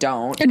autonomy. They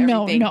don't.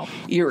 No.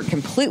 You're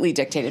completely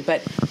dictated.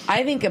 But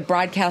I think a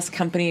broadcast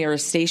company or a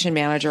station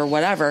manager or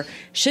whatever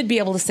should be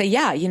able to say,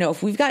 yeah,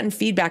 if we've gotten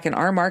feedback in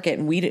our market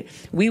and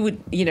we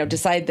would,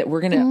 decide that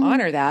we're going to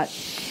honor that,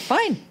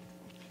 fine.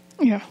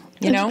 Yeah.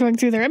 Going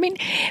through there. I mean,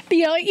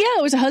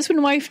 it was a husband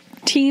and wife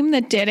team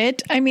that did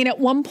it. I mean, at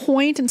one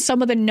point in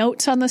some of the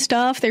notes on the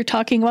stuff, they're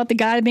talking about the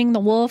guy being the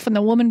wolf and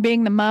the woman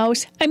being the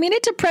mouse. I mean,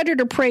 it's a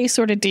predator prey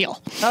sort of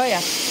deal. Oh,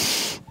 yeah.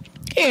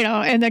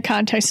 And the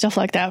context, stuff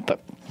like that.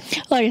 But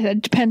like I said,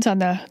 it depends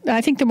on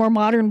I think the more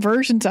modern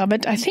versions of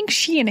it. I think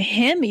She and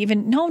Him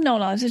even, no,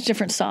 it's a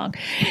different song.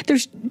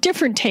 There's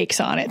different takes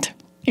on it.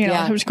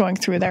 Who's going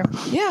through there.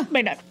 Yeah.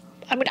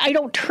 I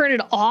don't turn it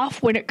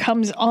off when it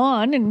comes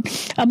on, and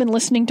I've been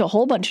listening to a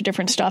whole bunch of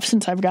different stuff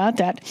since I've got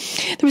that.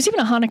 There was even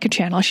a Hanukkah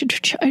channel.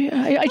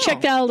 I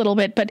checked out a little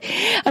bit, but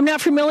I'm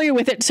not familiar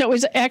with it. So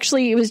it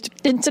was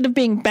instead of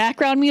being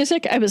background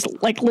music, I was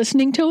like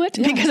listening to it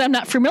because I'm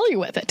not familiar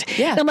with it.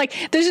 Yeah. And I'm like,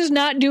 this is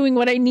not doing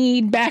what I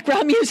need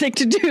background music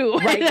to do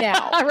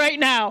right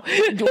now.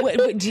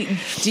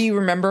 Do you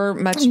remember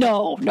much?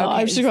 No. Okay.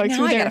 I was just going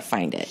through there. I gotta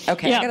find it.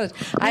 Okay. Yeah.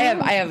 I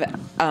have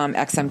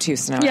XM too.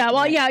 So now. Yeah.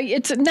 Well, yeah.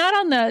 It's not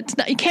on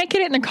you can't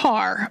get it in the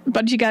car,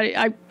 but you got it.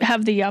 I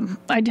have the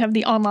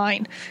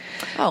online.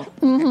 Oh,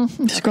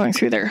 just going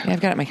through there. Yeah,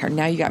 I've got it in my car.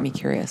 Now you got me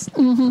curious.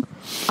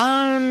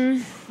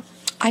 I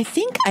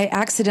think I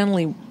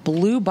accidentally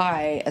blew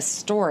by a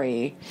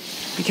story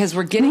because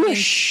we're getting.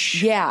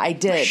 Yeah, I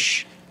did.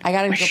 Wish. I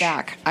got to go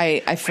back.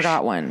 I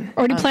forgot one.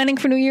 Already planning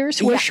for New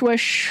Year's?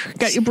 Wish.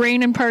 Got your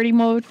brain in party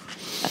mode?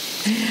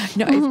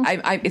 No,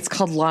 it's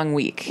called Long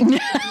Week.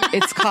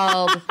 It's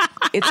called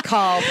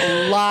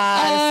a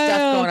lot of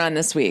stuff going on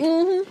this week.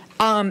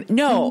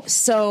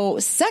 So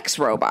sex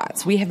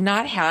robots. We have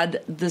not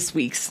had this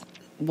week's.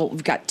 Well,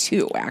 we've got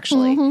two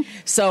actually.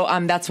 So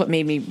that's what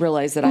made me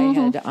realize that I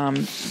had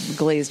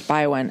glazed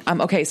by one.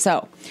 Okay,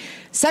 so.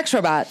 Sex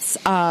robots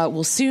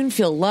will soon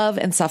feel love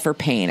and suffer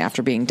pain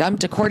after being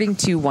dumped, according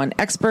to one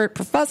expert,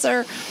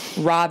 Professor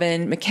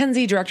Robin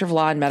McKenzie, Director of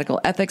Law and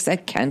Medical Ethics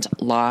at Kent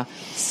Law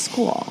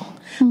School.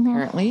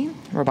 Apparently,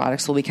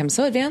 robotics will become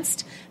so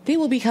advanced, they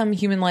will become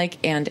human-like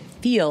and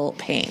feel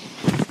pain.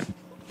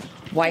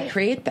 Why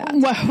create that?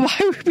 Why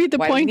would be the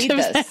point of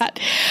that?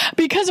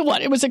 Because of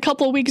what? It was a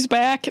couple of weeks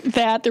back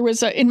that there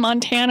was in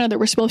Montana, there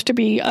was supposed to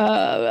be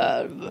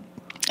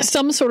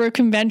some sort of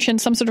convention,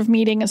 some sort of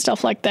meeting and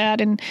stuff like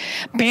that, and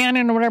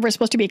Bannon or whatever is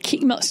supposed to be a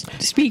keynote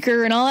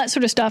speaker and all that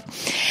sort of stuff.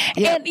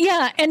 Yep.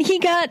 And he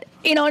got,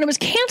 and it was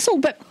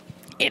canceled, but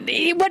it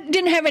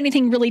didn't have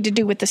anything really to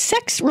do with the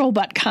sex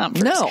robot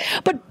conference. No.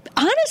 But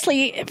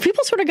honestly,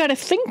 people sort of got to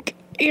think,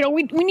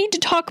 we need to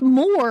talk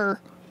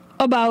more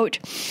about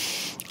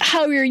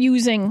how you're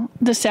using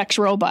the sex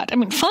robot. I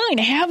mean, fine,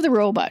 have the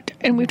robot,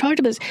 and we've talked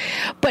about this,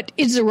 but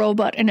is the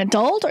robot an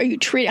adult?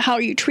 How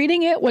are you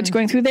treating it? What's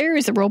going through there?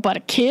 Is the robot a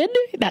kid?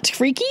 That's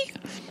freaky.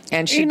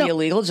 And should be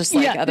illegal, just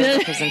like other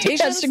representations.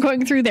 Yes,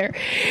 going through there.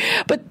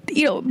 But,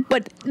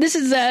 this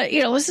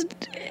is,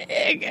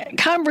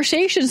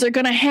 conversations are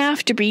going to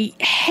have to be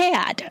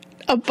had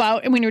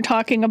about, when you're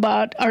talking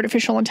about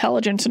artificial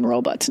intelligence and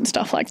robots and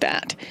stuff like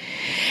that.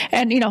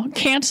 And,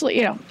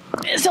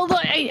 so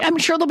I'm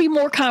sure there'll be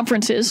more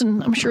conferences,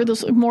 and I'm sure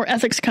there's more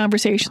ethics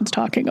conversations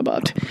talking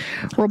about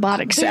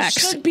robotic sex.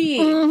 There should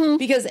be,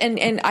 because,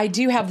 and I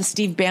do have the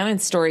Steve Bannon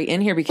story in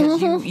here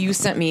because you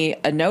sent me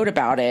a note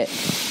about it,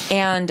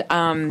 and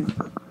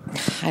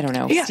I don't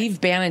know. Yeah.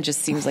 Steve Bannon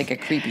just seems like a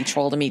creepy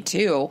troll to me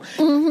too.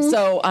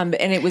 So, and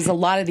it was a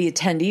lot of the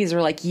attendees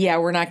were like, "Yeah,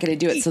 we're not going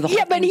to do it." So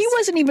but he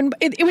wasn't even.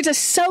 It was a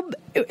sub.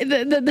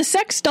 The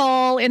sex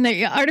doll and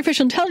the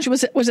artificial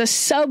intelligence was a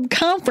sub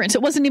conference.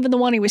 It wasn't even the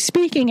one he was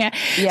speaking at.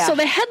 Yeah. So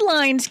the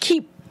headlines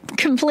keep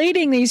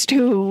conflating these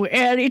two,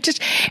 and it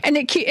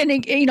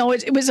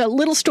was a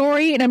little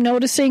story, and I'm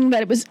noticing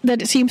that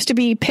it seems to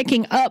be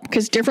picking up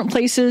because different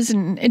places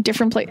and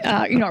different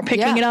are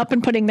picking it up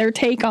and putting their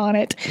take on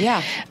it.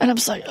 Yeah, and I'm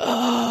just like,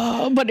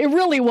 oh, but it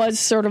really was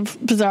sort of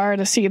bizarre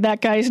to see that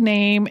guy's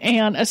name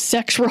and a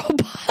sex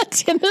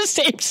robot in the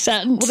same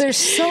sentence. Well, there's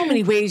so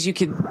many ways you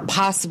could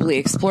possibly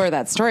explore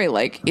that story.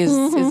 Like, is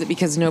it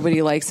because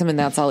nobody likes him and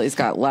that's all he's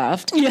got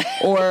left,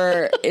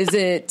 or is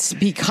it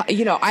because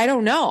I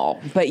don't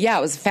know, but yeah,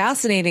 it was a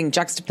fascinating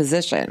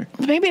juxtaposition.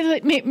 Maybe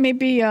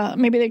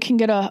they can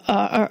get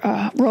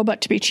a robot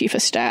to be chief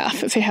of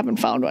staff if they haven't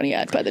found one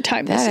yet by the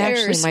time this airs.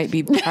 That actually might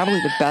be probably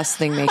the best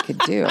thing they could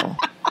do.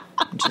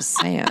 I'm just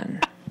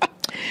saying.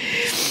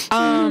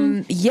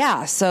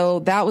 Yeah, so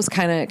that was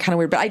kind of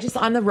weird. But I just,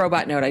 on the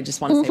robot note, I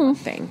just want to say one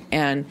thing.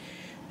 And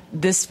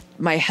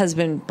my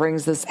husband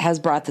has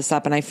brought this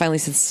up, and I finally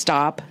said,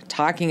 stop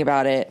talking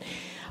about it.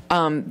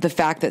 The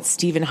fact that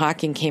Stephen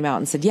Hawking came out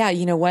and said, yeah,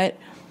 you know what?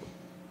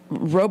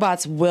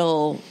 Robots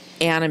will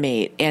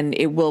animate and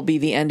it will be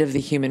the end of the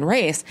human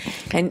race.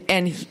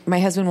 And my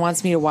husband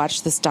wants me to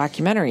watch this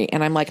documentary.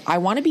 And I'm like, I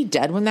want to be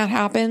dead when that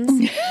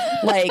happens.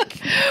 Like,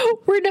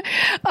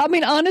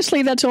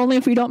 honestly, that's only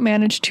if we don't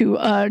manage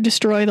to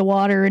destroy the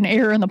water and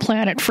air on the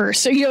planet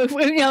first. So,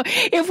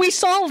 if we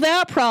solve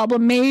that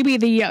problem, maybe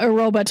the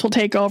robots will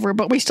take over,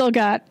 but we still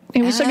got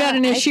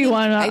an issue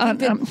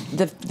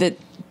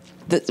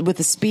with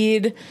the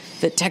speed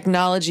that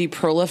technology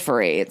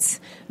proliferates,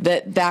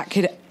 that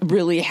could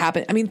really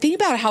happen. I mean, think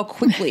about how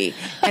quickly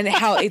and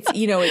how it's,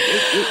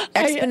 it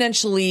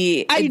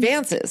exponentially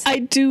advances. I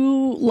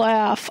do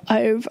laugh. I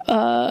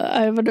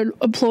have an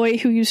employee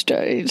who he's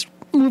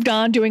moved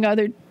on doing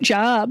other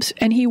jobs,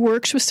 and he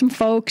works with some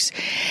folks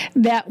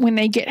that when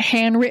they get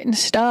handwritten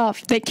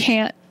stuff, they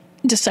can't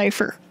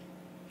decipher.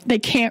 They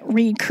can't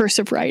read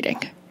cursive writing.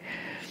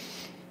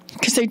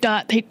 Because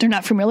they're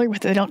not familiar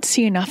with it. They don't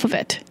see enough of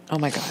it. Oh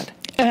my God.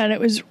 And it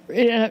was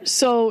and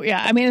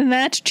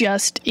that's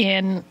just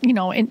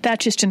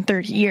that's just in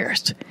 30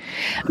 years.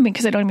 I mean,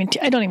 because I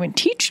don't even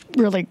teach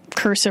really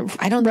cursive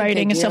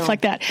writing and stuff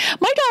like that.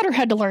 My daughter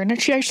had to learn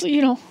it. She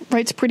actually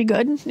writes pretty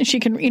good, and she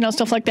can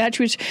stuff like that.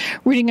 She was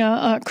reading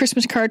a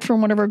Christmas card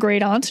from one of her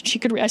great aunts, and she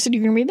could. I said,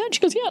 "You can read that?"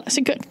 She goes, "Yeah." I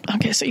said, "Good.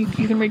 Okay, so you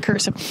can read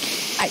cursive."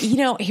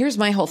 Here's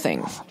my whole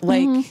thing.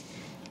 Like.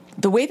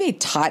 The way they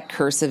taught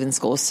cursive in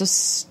school is so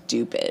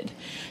stupid.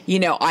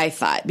 I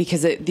thought,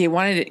 because they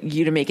wanted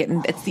you to make it,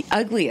 and it's the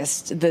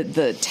ugliest.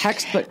 The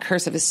textbook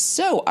cursive is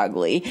so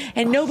ugly,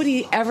 and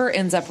nobody ever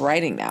ends up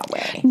writing that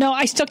way. No,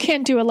 I still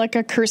can't do it like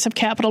a cursive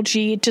capital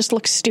G. It just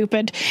looks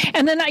stupid.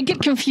 And then I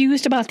get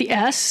confused about the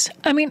S.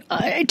 I mean,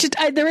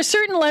 there are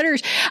certain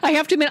letters, I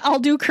have to admit, I'll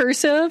do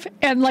cursive,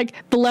 and like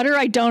the letter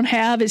I don't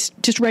have is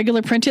just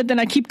regular printed, then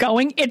I keep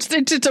going. It's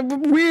a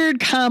weird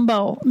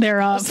combo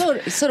thereof.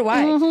 So do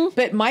I.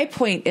 But my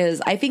point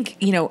is, I think,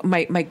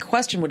 my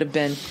question would have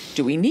been,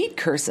 do we need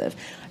cursive?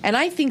 And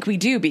I think we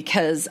do,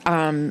 because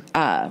what's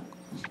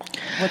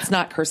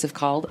not cursive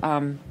called?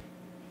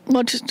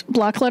 Well, just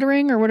block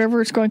lettering or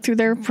whatever is going through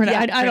there.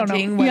 I don't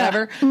know.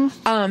 Whatever.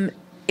 Yeah.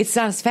 It's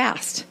not as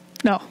fast.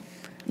 No.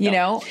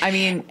 I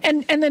mean,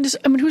 and then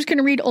who's going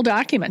to read old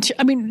documents?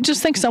 I mean,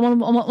 just think someone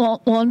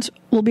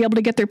will be able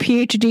to get their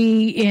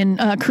PhD in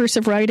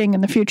cursive writing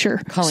in the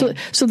future,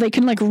 so they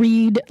can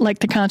read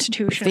the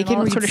Constitution. They can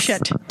all read sort of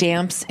shit.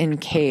 Stamps in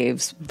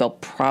caves. They'll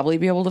probably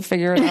be able to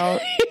figure it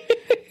out.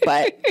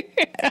 But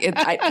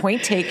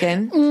point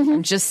taken.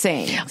 I'm just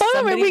saying.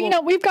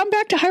 We've gone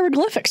back to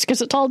hieroglyphics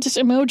because it's all just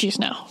emojis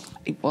now.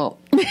 Well.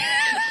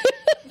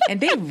 And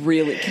they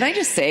really, can I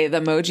just say,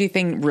 the emoji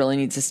thing really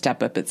needs to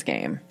step up its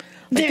game.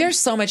 There's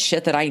so much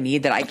shit that I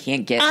need that I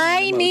can't get.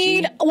 I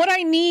need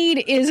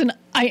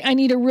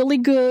a really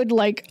good,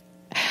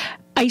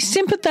 I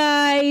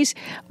sympathize,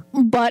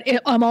 but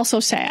I'm also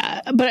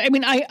sad. But I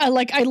mean, I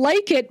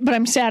like it, but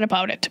I'm sad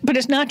about it. But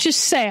it's not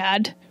just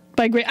sad.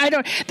 There's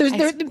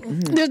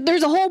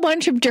a whole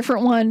bunch of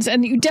different ones,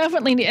 and you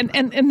definitely need,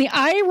 and the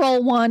eye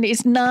roll one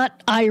is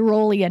not eye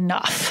rolly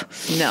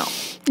enough. No,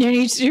 there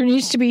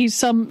needs to be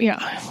some,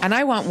 And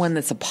I want one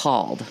that's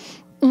appalled.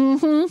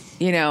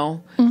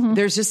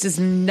 There's just is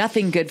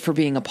nothing good for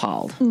being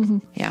appalled.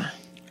 Yeah.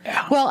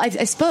 Well, I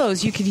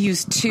suppose you could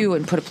use 2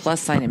 and put a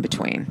plus sign in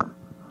between,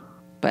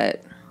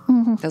 but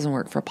it doesn't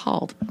work for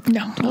appalled.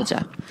 No. Told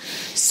ya.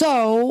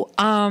 So,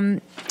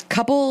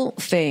 couple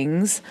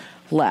things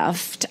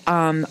left.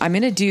 I'm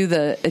going to do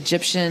the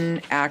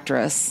Egyptian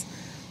actress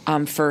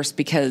first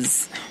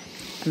because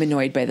I'm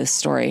annoyed by this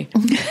story.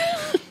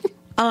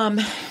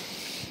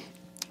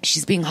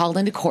 She's being hauled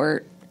into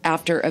court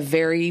after a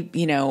very,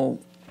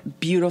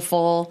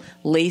 beautiful,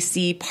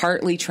 lacy,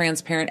 partly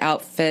transparent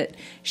outfit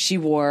she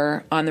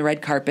wore on the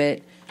red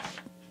carpet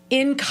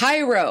in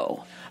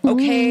Cairo.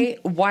 Okay,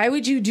 why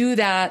would you do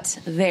that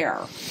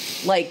there?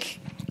 Like,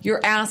 you're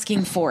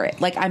asking for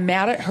it. Like, I'm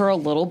mad at her a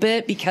little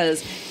bit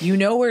because you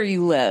know where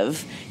you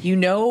live. You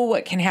know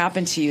what can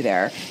happen to you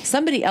there.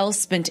 Somebody else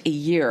spent a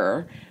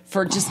year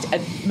for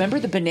remember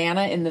the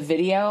banana in the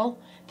video?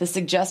 The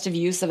suggestive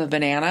use of a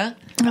banana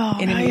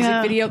in a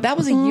music video? That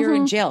was a year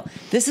in jail.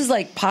 This is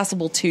like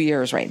possible 2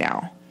 years right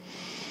now.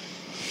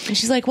 And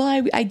she's like,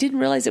 well, I didn't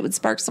realize it would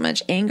spark so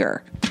much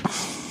anger.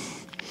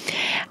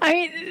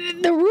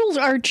 The rules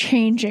are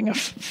changing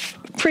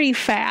pretty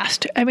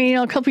fast. I mean,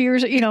 a couple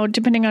years,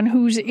 depending on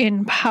who's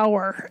in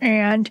power.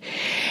 And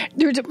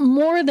there's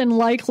more than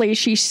likely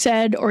she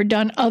said or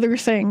done other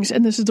things,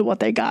 and this is what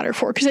they got her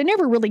for. Because they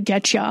never really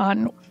get you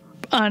on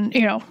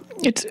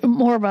it's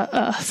more of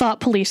a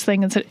thought police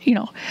thing. It's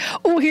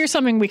here's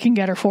something we can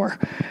get her for.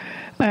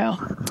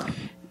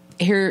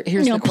 Here's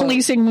the quote.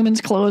 Policing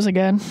women's clothes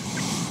again.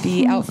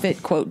 The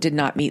outfit, quote, did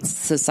not meet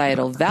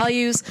societal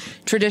values,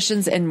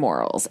 traditions, and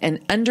morals, and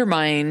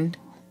undermine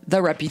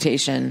the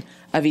reputation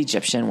of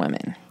Egyptian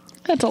women.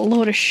 That's a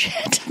load of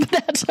shit.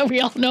 That's how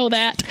we all know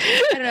that.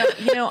 I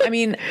don't know.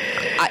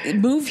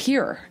 Move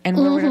here and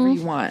wear whatever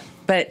you want.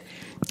 But,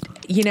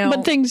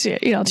 But things,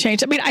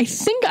 change. I mean, I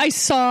think I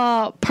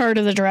saw part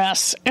of the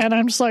dress, and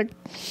I'm just like,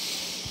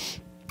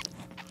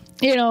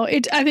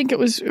 I think it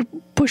was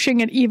pushing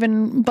it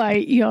even by,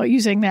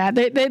 using that.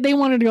 They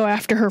wanted to go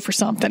after her for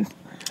something,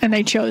 and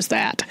they chose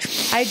that.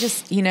 I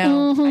just,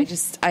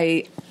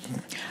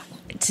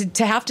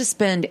 to have to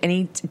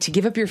to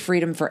give up your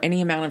freedom for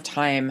any amount of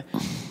time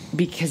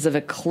because of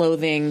a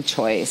clothing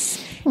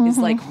choice is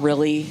like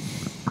really,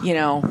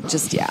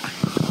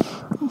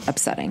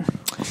 upsetting.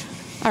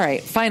 All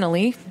right.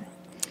 Finally,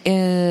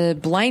 a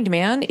blind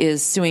man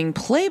is suing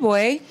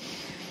Playboy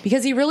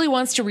because he really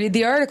wants to read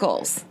the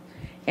articles.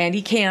 And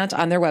he can't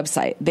on their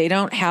website. They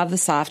don't have the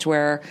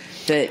software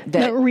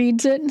that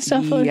reads it and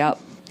stuff. Yep.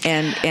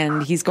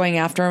 And he's going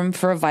after him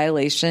for a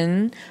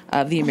violation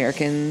of the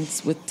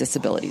Americans with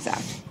Disabilities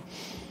Act.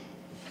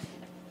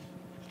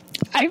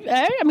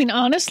 I mean,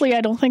 honestly,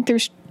 I don't think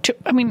there's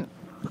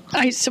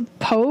I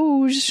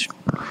suppose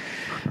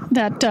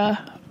that,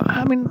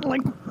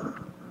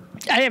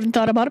 I haven't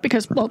thought about it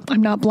because,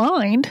 I'm not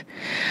blind,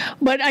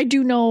 but I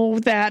do know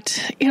that,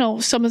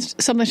 some of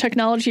the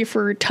technology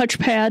for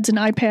touchpads and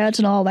iPads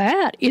and all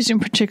that isn't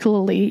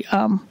particularly,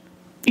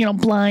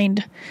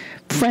 blind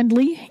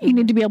friendly. You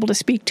need to be able to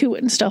speak to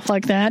it and stuff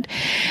like that.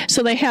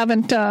 So they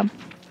haven't done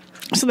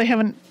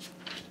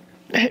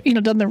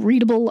the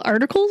readable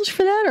articles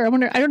for that, or I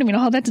don't even know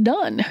how that's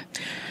done.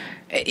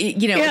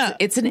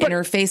 It's an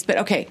interface, but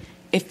okay.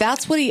 If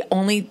that's what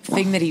only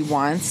thing that he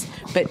wants,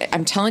 but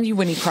I'm telling you,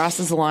 when he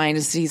crosses the line,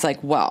 he's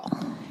like, well,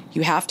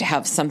 you have to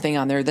have something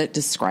on there that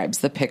describes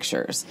the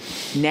pictures.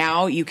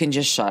 Now you can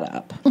just shut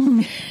up.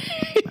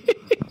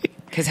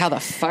 Because how the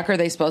fuck are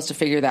they supposed to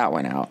figure that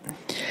one out?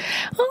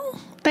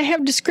 Oh, they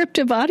have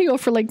descriptive audio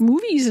for like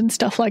movies and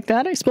stuff like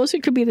that. I suppose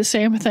it could be the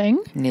same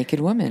thing. Naked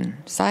woman,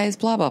 size,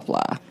 blah, blah,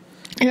 blah.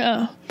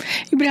 Yeah.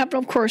 You would have to,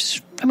 of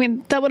course,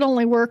 that would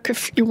only work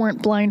if you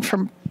weren't blind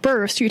from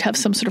birth. So you'd have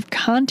some sort of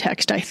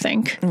context, I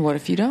think. And what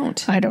if you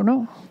don't? I don't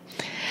know.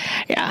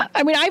 Yeah.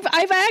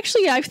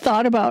 I've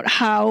thought about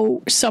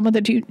how some of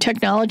the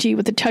technology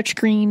with the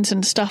touchscreens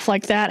and stuff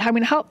like that,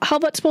 how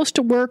that's supposed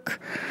to work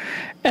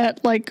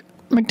at like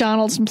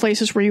McDonald's and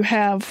places where you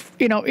have,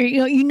 they're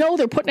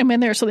putting them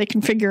in there so they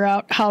can figure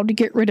out how to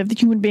get rid of the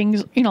human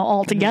beings,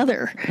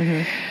 altogether.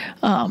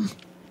 Mm-hmm.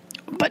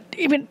 But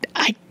even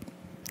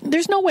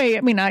there's no way.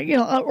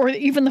 Or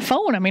even the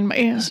phone.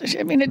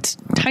 It's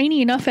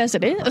tiny enough as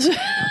it is.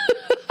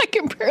 I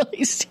can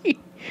barely see.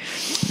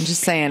 I'm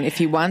just saying, if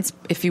he wants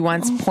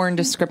porn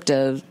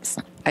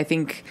descriptives, I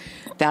think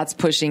that's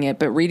pushing it.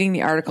 But reading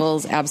the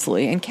articles,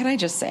 absolutely. And can I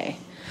just say,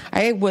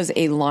 I was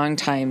a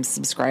longtime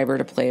subscriber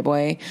to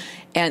Playboy,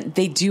 and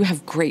they do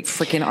have great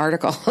freaking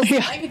articles.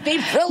 Yeah. They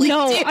really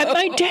do.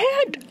 My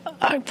dad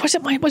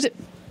was it.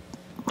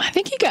 I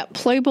think he got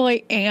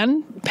Playboy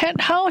and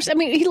Penthouse.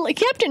 He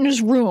kept it in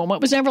his room.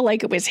 It was never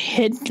like it was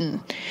hidden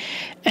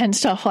and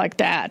stuff like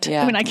that.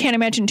 Yeah. I can't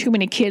imagine too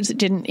many kids that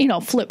didn't,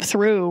 flip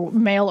through,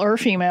 male or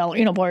female,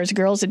 boys or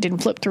girls that didn't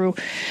flip through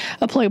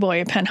a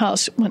Playboy, a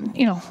Penthouse when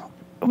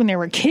they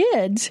were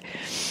kids.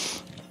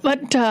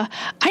 But I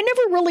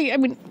never really, I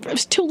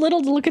was too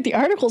little to look at the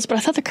articles, but I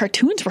thought the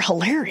cartoons were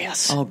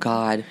hilarious. Oh,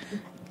 God.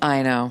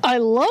 I know. I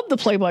loved the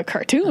Playboy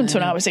cartoons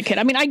when I was a kid.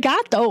 I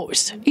got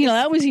those.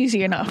 That was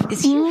easy enough.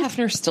 Is Hugh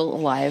Hefner still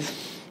alive?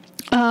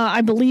 I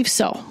believe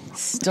so.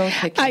 Still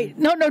kicking.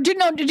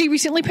 Did he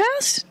recently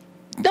pass?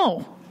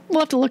 No. We'll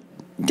have to look.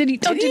 Did he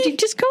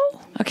just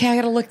go? Okay, I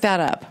got to look that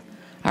up.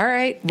 All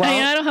right. Well,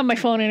 I don't have my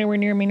phone anywhere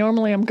near me.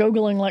 Normally, I'm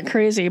Googling like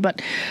crazy,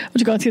 but I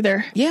was going through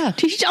there. Yeah.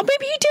 Maybe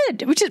he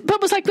did. But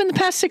it was like in the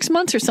past 6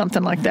 months or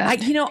something like that.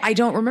 I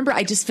don't remember.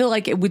 I just feel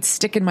like it would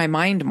stick in my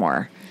mind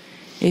more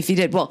if he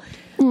did. Well,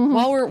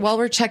 while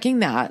we're checking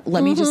that,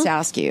 let me just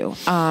ask you,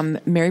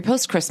 Merry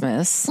post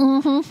Christmas.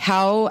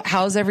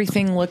 How's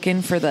everything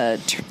looking for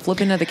the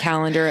flipping of the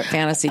calendar at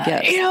Fantasy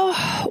Gifts?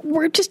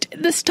 We're just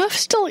the stuff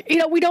still.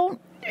 We don't.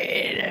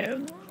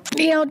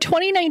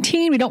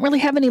 2019, we don't really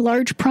have any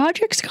large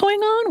projects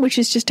going on, which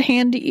is just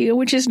handy,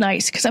 which is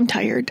nice because I'm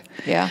tired.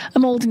 Yeah.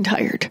 I'm old and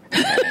tired.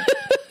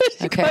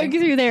 Okay. Going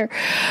through there.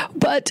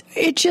 But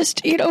it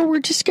just, we're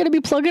just going to be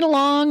plugging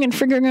along and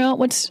figuring out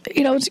what's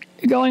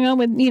going on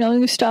with,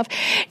 new stuff.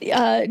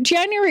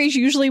 January is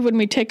usually when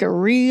we take a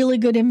really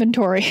good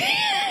inventory.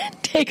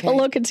 Take a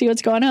look and see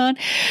what's going on.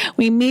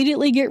 We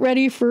immediately get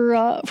ready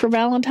for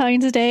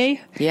Valentine's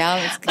Day.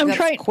 Yeah,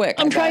 that's quick.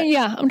 I'm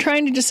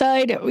trying to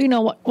decide,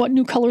 what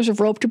new colors of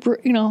rope to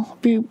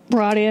be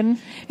brought in.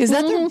 Is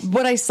that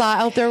what I saw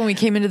out there when we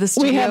came into the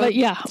studio? We have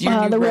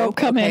it, the rope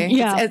come in.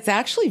 Yeah, it's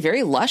actually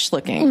very lush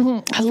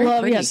looking. I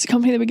love the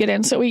company that we get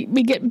in. So we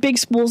get big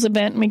spools of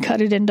bent and we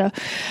cut it into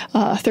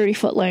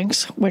 30-foot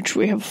lengths, which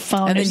we have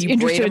found and then is you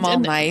interesting. braid them all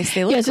nice.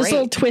 They look great. It's this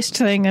little twist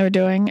thing they're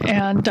doing,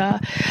 and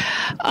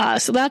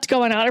so that's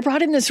going on. I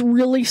brought in this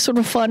really sort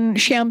of fun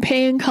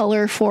champagne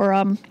color for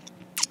around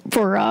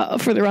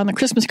the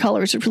Christmas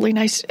colors. It's really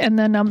nice. And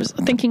then I was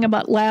thinking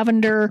about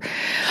lavender,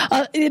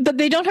 but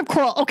they don't have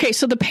coral. Okay,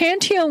 so the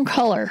Pantone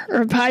color,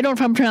 or I don't know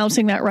if I'm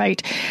pronouncing that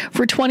right,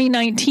 for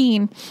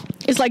 2019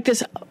 is like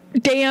this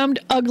damned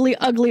ugly,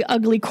 ugly,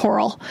 ugly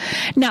coral.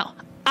 Now,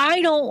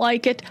 I don't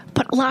like it,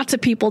 but lots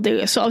of people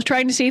do. So I was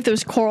trying to see if there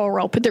was coral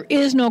rope, but there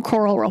is no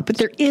coral rope, but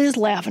there is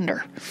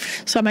lavender.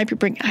 So I might be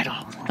bringing, I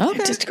don't know.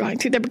 Okay. Just going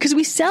through there because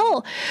we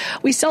sell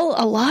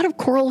a lot of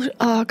coral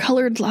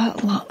colored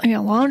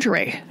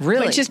lingerie.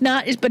 Really? Which is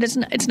not, but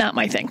it's not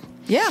my thing.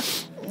 Yeah.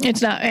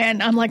 It's not.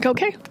 And I'm like,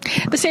 okay.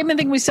 The same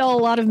thing, we sell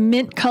a lot of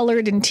mint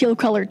colored and teal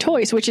colored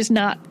toys, which is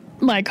not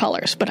my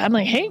colors, but I'm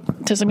like, hey,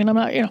 doesn't mean I'm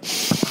not,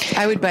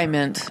 I would buy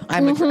mint. I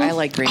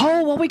like green.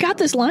 Oh, well, we got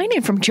this line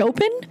in from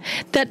Jopin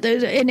that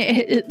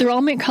they're all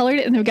mint colored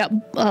and they've got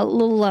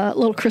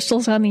little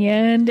crystals on the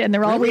end and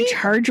they're all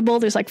rechargeable.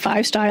 There's like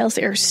 5 styles.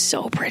 They're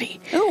so pretty.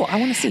 Oh, I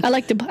want to see. I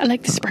like the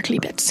sparkly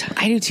bits.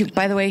 I do too.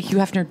 By the way, Hugh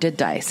Hefner did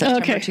die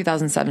September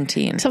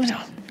 2017. So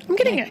I'm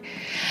getting it.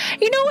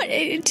 You know what?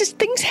 It just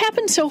things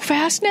happen so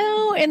fast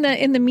now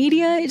in the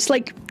media. It's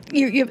like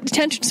your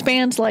attention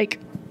span's like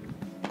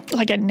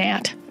a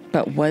gnat.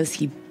 But was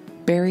he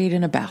buried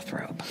in a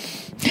bathrobe?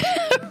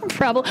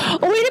 Probably. Oh,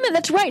 wait a minute.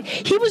 That's right.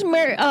 He was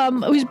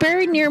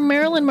buried near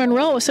Marilyn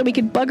Monroe, so we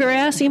could bug her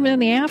ass even in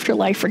the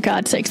afterlife. For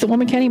God's sakes, the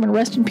woman can't even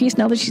rest in peace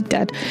now that she's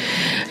dead.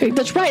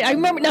 That's right. I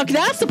remember. Now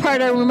that's the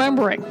part I'm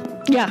remembering.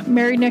 Yeah,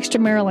 married next to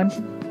Marilyn.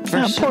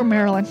 Poor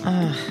Marilyn.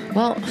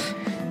 Well,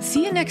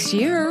 see you next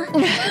year.